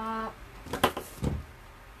the top. Right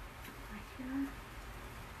here.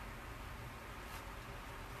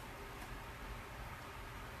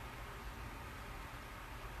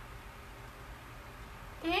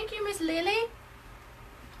 Thank you, Miss Lily.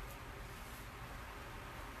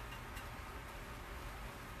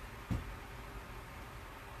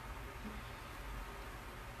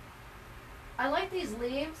 I like these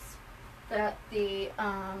leaves that the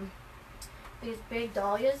these big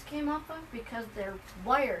dahlias came off of because they're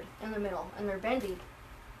wired in the middle and they're bendy.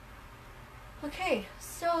 Okay,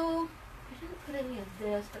 so I didn't put any of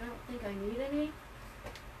this, but I don't think I need any.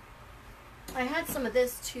 I had some of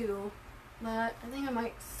this too, but I think I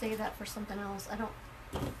might save that for something else. I don't.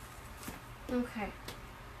 Okay.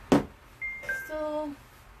 So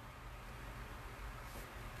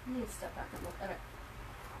I need to step back and look at it.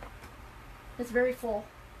 It's very full.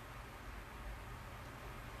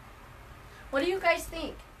 What do you guys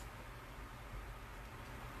think?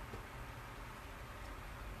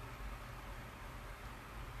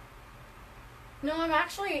 No, I'm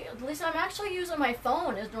actually, Lisa, I'm actually using my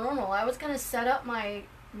phone as normal. I was gonna set up my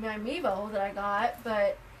Mevo that I got,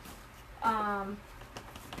 but I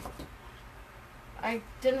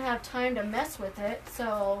didn't have time to mess with it.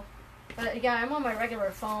 So, but yeah, I'm on my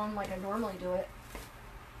regular phone like I normally do it.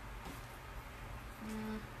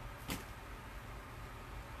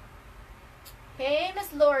 Hey,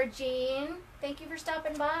 Miss Laura Jean. Thank you for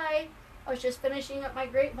stopping by. I was just finishing up my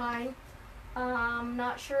grapevine.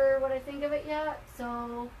 Not sure what I think of it yet,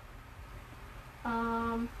 so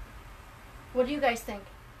what do you guys think?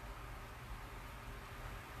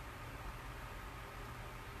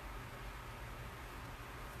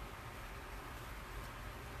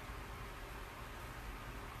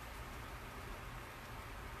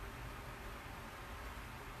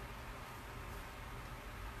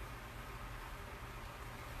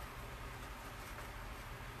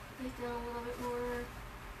 These down a little bit more.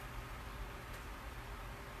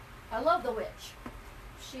 I love the witch.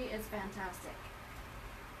 She is fantastic.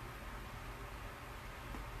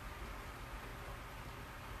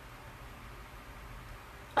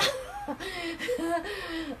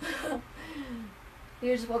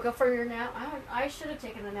 You just woke up from your nap? I should have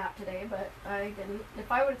taken a nap today, but I didn't.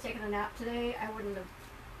 If I would have taken a nap today, I wouldn't have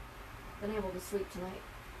been able to sleep tonight.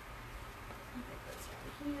 I'll put this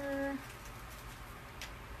right here.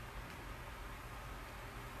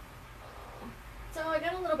 So I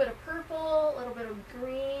got a little bit of purple, a little bit of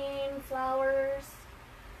green flowers,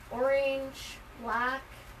 orange, black.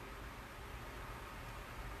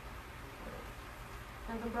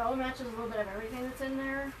 And the umbrella matches a little bit of everything that's in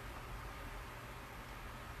there.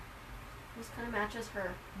 This kind of matches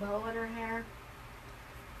her bow in her hair.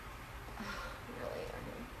 Really, are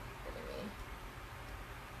you kidding me?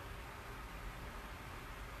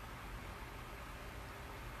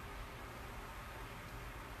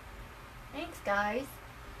 Thanks, guys.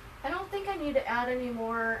 I don't think I need to add any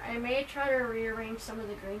more. I may try to rearrange some of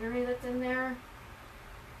the greenery that's in there.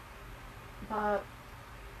 But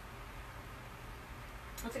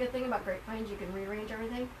that's a good thing about grapevines, you can rearrange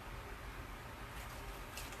everything.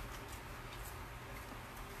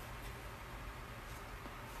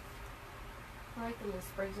 I like the little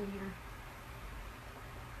sprigs in here.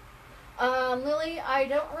 Lily, I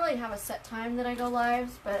don't really have a set time that I go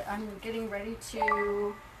lives, but I'm getting ready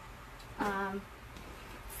to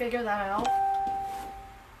figure that out.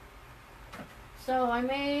 So I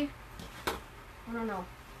may, I don't know.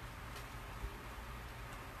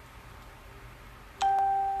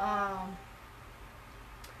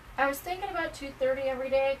 I was thinking about 2:30 every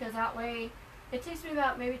day, because that way it takes me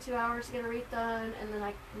about maybe 2 hours to get a wreath done, and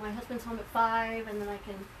then my husband's home at 5, and then I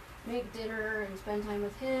can make dinner and spend time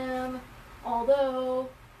with him. Although,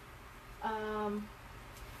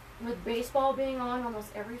 with baseball being on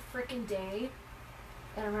almost every freaking day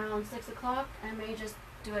at around 6 o'clock, I may just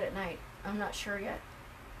do it at night. I'm not sure yet.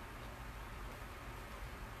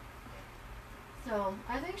 So,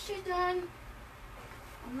 I think she's done.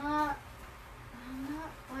 I'm not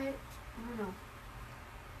like, I don't know.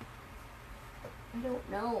 I don't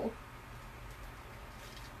know.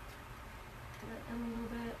 Get it done a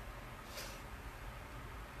little bit.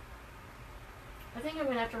 I think I'm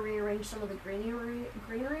gonna have to rearrange some of the greenery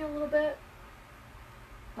a little bit.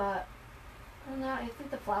 But other than that, I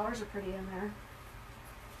think the flowers are pretty in there.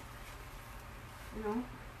 You know?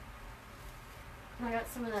 And I got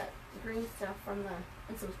some of that green stuff from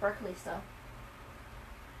and some sparkly stuff.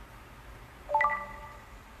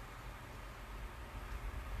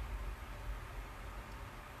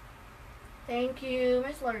 Thank you,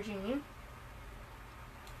 Miss Largene.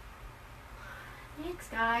 Thanks,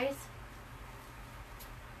 guys.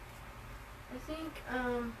 I think,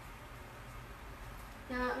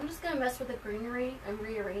 yeah, I'm just going to mess with the greenery and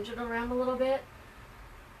rearrange it around a little bit.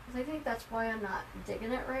 Because I think that's why I'm not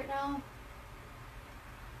digging it right now.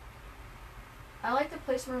 I like the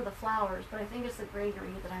placement of the flowers, but I think it's the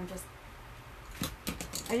greenery that I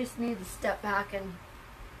just need to step back and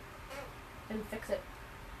fix it.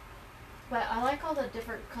 But I like all the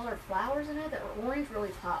different colored flowers in it. That orange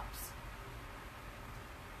really pops.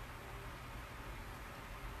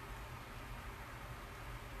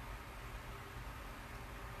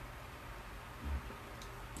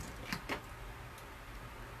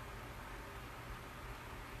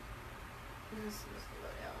 This is go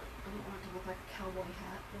down. I don't want it to look like a cowboy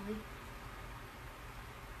hat, really.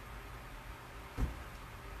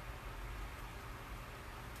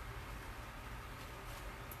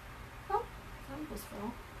 Oh, that was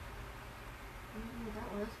full. I don't know what that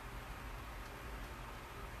was.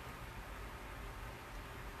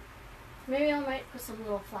 Maybe I might put some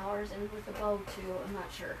little flowers in with the bow too. I'm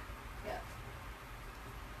not sure yet.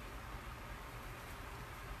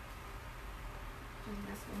 I'm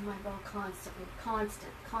messing with my bow constantly.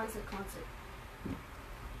 Constant.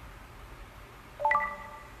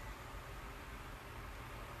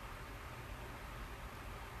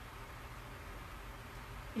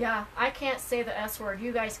 Yeah, I can't say the S word.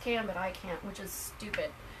 You guys can, but I can't, which is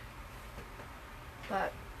stupid.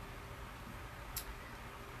 But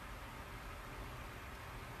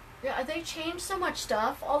yeah, they change so much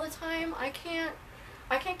stuff all the time. I can't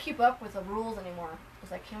keep up with the rules anymore.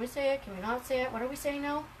 It's like, can we say it? Can we not say it? What are we saying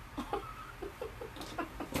now?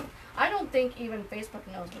 I don't think even Facebook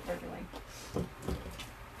knows what they're doing.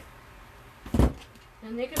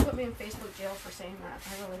 And they could put me in Facebook jail for saying that.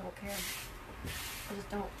 I really don't care. I just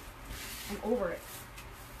don't. I'm over it.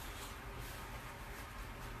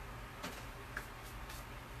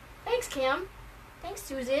 Thanks, Cam. Thanks,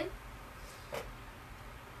 Susan.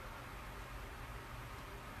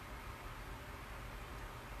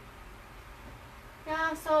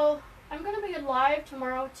 Yeah, so I'm going to be live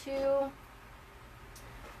tomorrow too.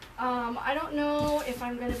 I don't know if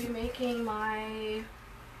I'm going to be making my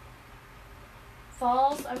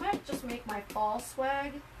falls. I might just make my fall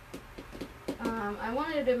swag. I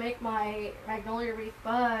wanted to make my magnolia wreath,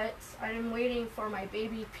 but I'm waiting for my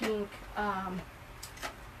baby pink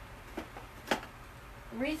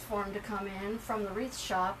wreath form to come in from the wreath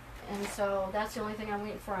shop, and so that's the only thing I'm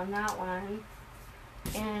waiting for on that one.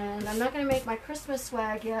 And I'm not going to make my Christmas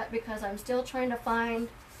swag yet because I'm still trying to find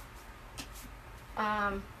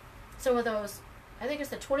some of those. I think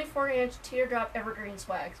it's the 24-inch teardrop evergreen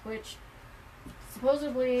swags, which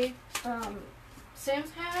supposedly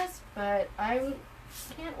Sam's has, but I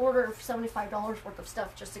can't order $75 worth of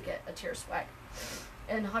stuff just to get a tear swag,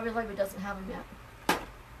 and Hobby Lobby doesn't have them yet.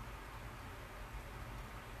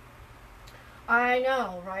 I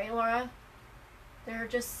know, right, Laura? They're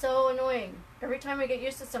just so annoying. Every time I get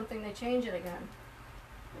used to something, they change it again.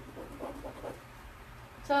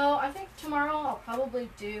 So I think tomorrow I'll probably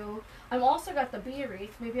do, I've also got the bee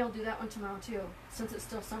wreath. Maybe I'll do that one tomorrow too, since it's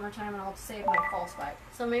still summertime and I'll save my fall swag.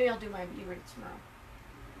 So maybe I'll do my bee wreath tomorrow.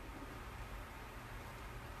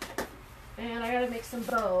 And I gotta make some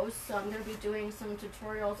bows, so I'm gonna be doing some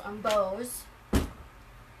tutorials on bows.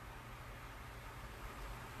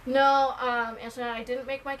 No, Antoinette, I didn't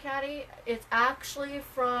make my caddy. It's actually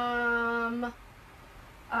from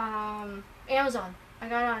Amazon. I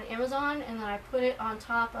got it on Amazon, and then I put it on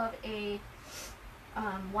top of a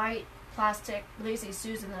white plastic Lazy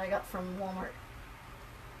Susan that I got from Walmart.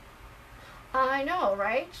 I know,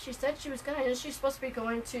 right? She said she was gonna, and she's supposed to be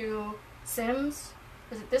going to Sims.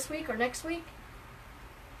 Is it this week or next week?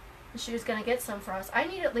 And she was gonna get some for us. I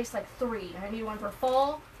need at least like 3. I need one for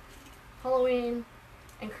fall, Halloween,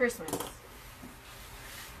 and Christmas.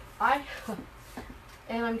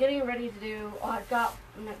 And I'm getting ready to do, I'm not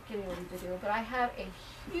getting ready to do it, but I have a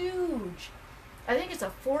huge, I think it's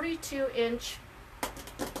a 42-inch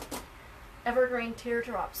evergreen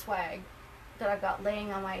teardrop swag that I've got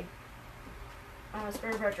laying on my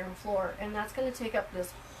spare bedroom floor, and that's going to take up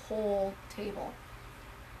this whole table.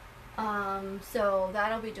 So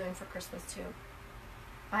that'll be doing for Christmas too.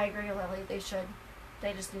 I agree, Lily, they should.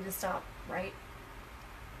 They just need to stop, right?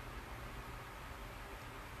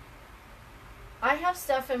 I have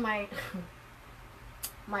stuff in my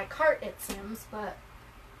my cart at Sims, but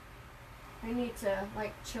I need to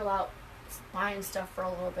like chill out buying stuff for a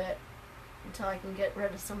little bit until I can get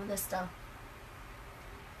rid of some of this stuff.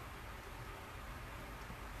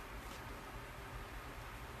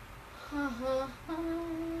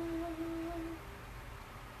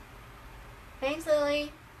 Thanks,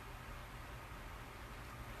 Lily.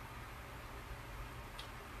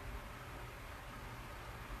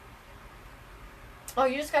 Oh,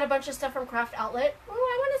 you just got a bunch of stuff from Craft Outlet? Oh,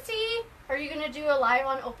 I want to see. Are you going to do a live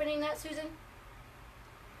on opening that, Susan?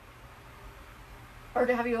 Or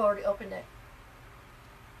have you already opened it?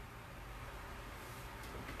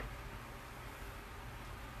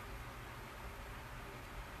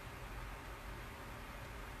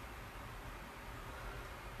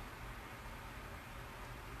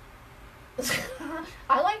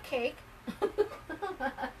 I like cake.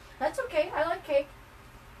 That's okay. I like cake.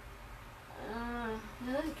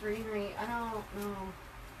 This is greenery. I don't know.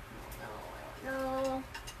 I don't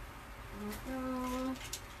know.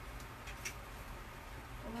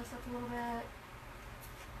 Pull this up a little bit.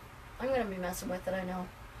 I'm going to be messing with it, I know.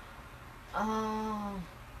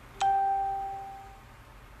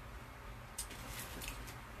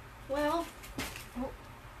 Well,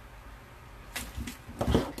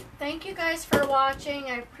 thank you guys for watching.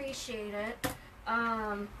 I appreciate it.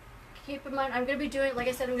 Keep in mind, I'm going to be doing, like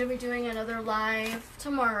I said, I'm going to be doing another live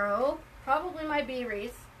tomorrow. Probably my bee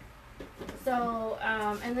wreath. So,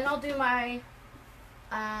 and then I'll do my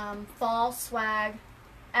fall swag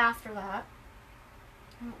after that.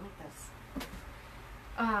 I don't like this.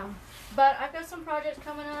 But I've got some projects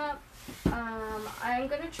coming up. I'm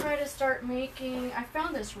going to try to start making, I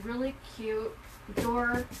found this really cute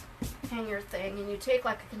door hanger thing. And you take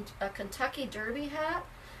like a Kentucky Derby hat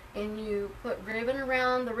and you put ribbon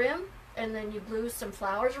around the rim and then you glue some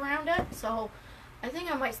flowers around it. So I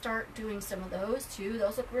think I might start doing some of those too.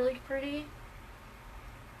 Those look really pretty.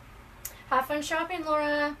 Have fun shopping,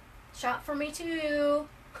 Laura. Shop for me too.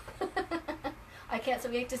 I can't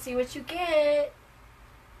wait to see what you get.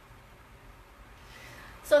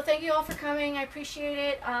 So thank you all for coming. I appreciate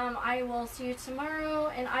it. I will see you tomorrow,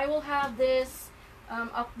 and I will have this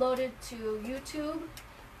uploaded to YouTube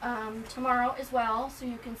tomorrow as well, so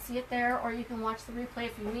you can see it there, or you can watch the replay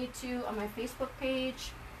if you need to on my Facebook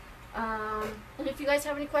page. And if you guys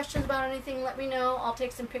have any questions about anything, let me know. I'll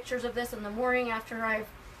take some pictures of this in the morning after I've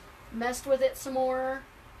messed with it some more,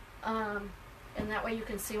 and that way you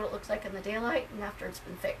can see what it looks like in the daylight and after it's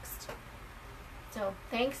been fixed. So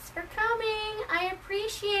thanks for coming. I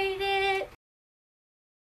appreciate it.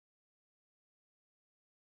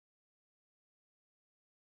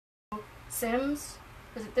 Sims,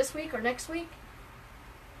 is it this week or next week?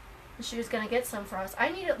 She was gonna get some for us.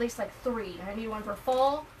 I need at least like 3. I need one for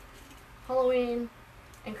fall, Halloween,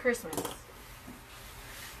 and Christmas.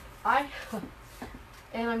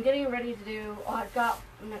 And I'm getting ready to do, I'm not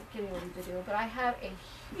getting ready to do, but I have a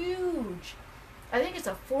huge, I think it's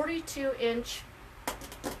a 42-inch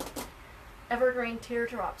evergreen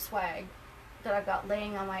teardrop swag that I've got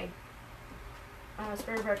laying on my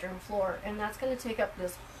spare bedroom floor, and that's going to take up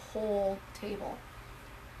this whole table.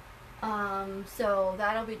 So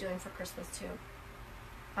that'll be doing for Christmas too.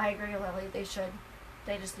 I agree, Lily, they should.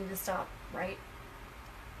 They just need to stop, right?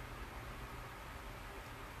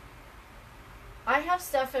 I have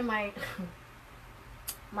stuff in my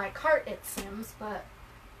my cart, it seems, but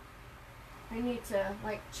I need to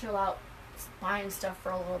like chill out buying stuff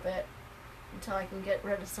for a little bit until I can get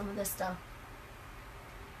rid of some of this stuff.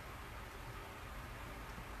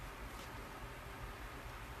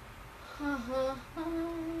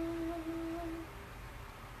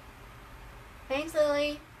 Thanks,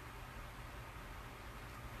 Lily.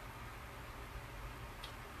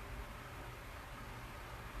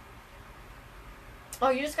 Oh,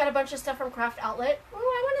 you just got a bunch of stuff from Craft Outlet? Oh,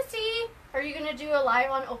 I want to see. Are you going to do a live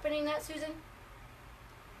on opening that, Susan?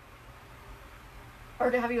 Or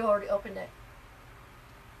have you already opened it?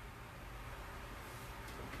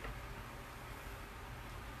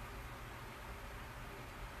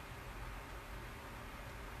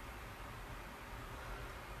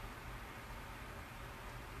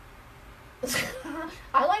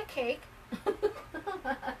 I like cake.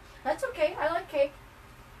 That's okay. I like cake.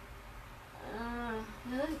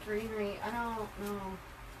 Greenery. I don't know.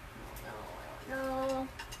 I don't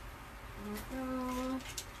know.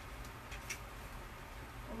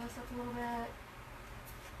 Pull this up a little bit.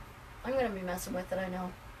 I'm gonna be messing with it, I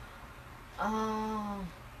know.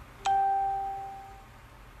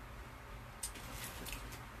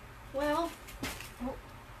 Well,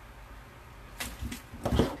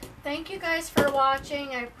 thank you guys for watching.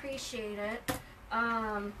 I appreciate it.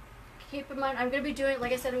 Keep in mind, I'm going to be doing,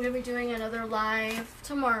 like I said, I'm going to be doing another live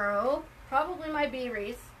tomorrow. Probably my bee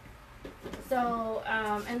wreath. So,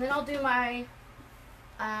 and then I'll do my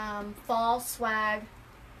fall swag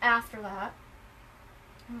after that.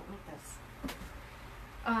 I don't like this.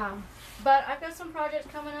 But I've got some projects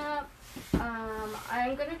coming up.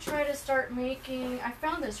 I'm going to try to start making, I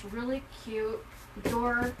found this really cute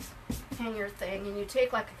door hanger thing. And you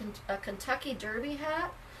take like a Kentucky Derby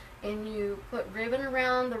hat and you put ribbon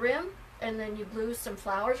around the rim and then you glue some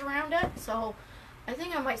flowers around it. So I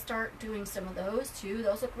think I might start doing some of those too.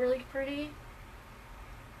 Those look really pretty.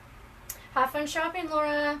 Have fun shopping,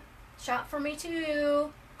 Laura. Shop for me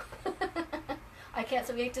too. I can't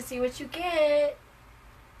wait to see what you get.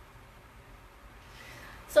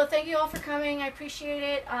 So thank you all for coming. I appreciate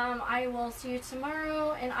it. I will see you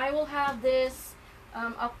tomorrow, and I will have this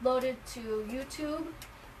uploaded to YouTube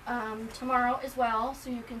tomorrow as well, so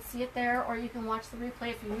you can see it there, or you can watch the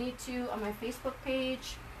replay if you need to on my Facebook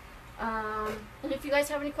page. And if you guys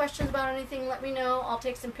have any questions about anything, let me know. I'll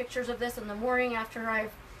take some pictures of this in the morning after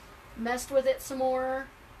I've messed with it some more,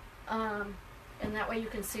 and that way you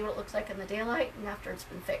can see what it looks like in the daylight and after it's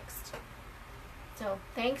been fixed. So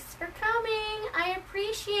thanks for coming. I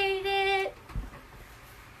appreciate it.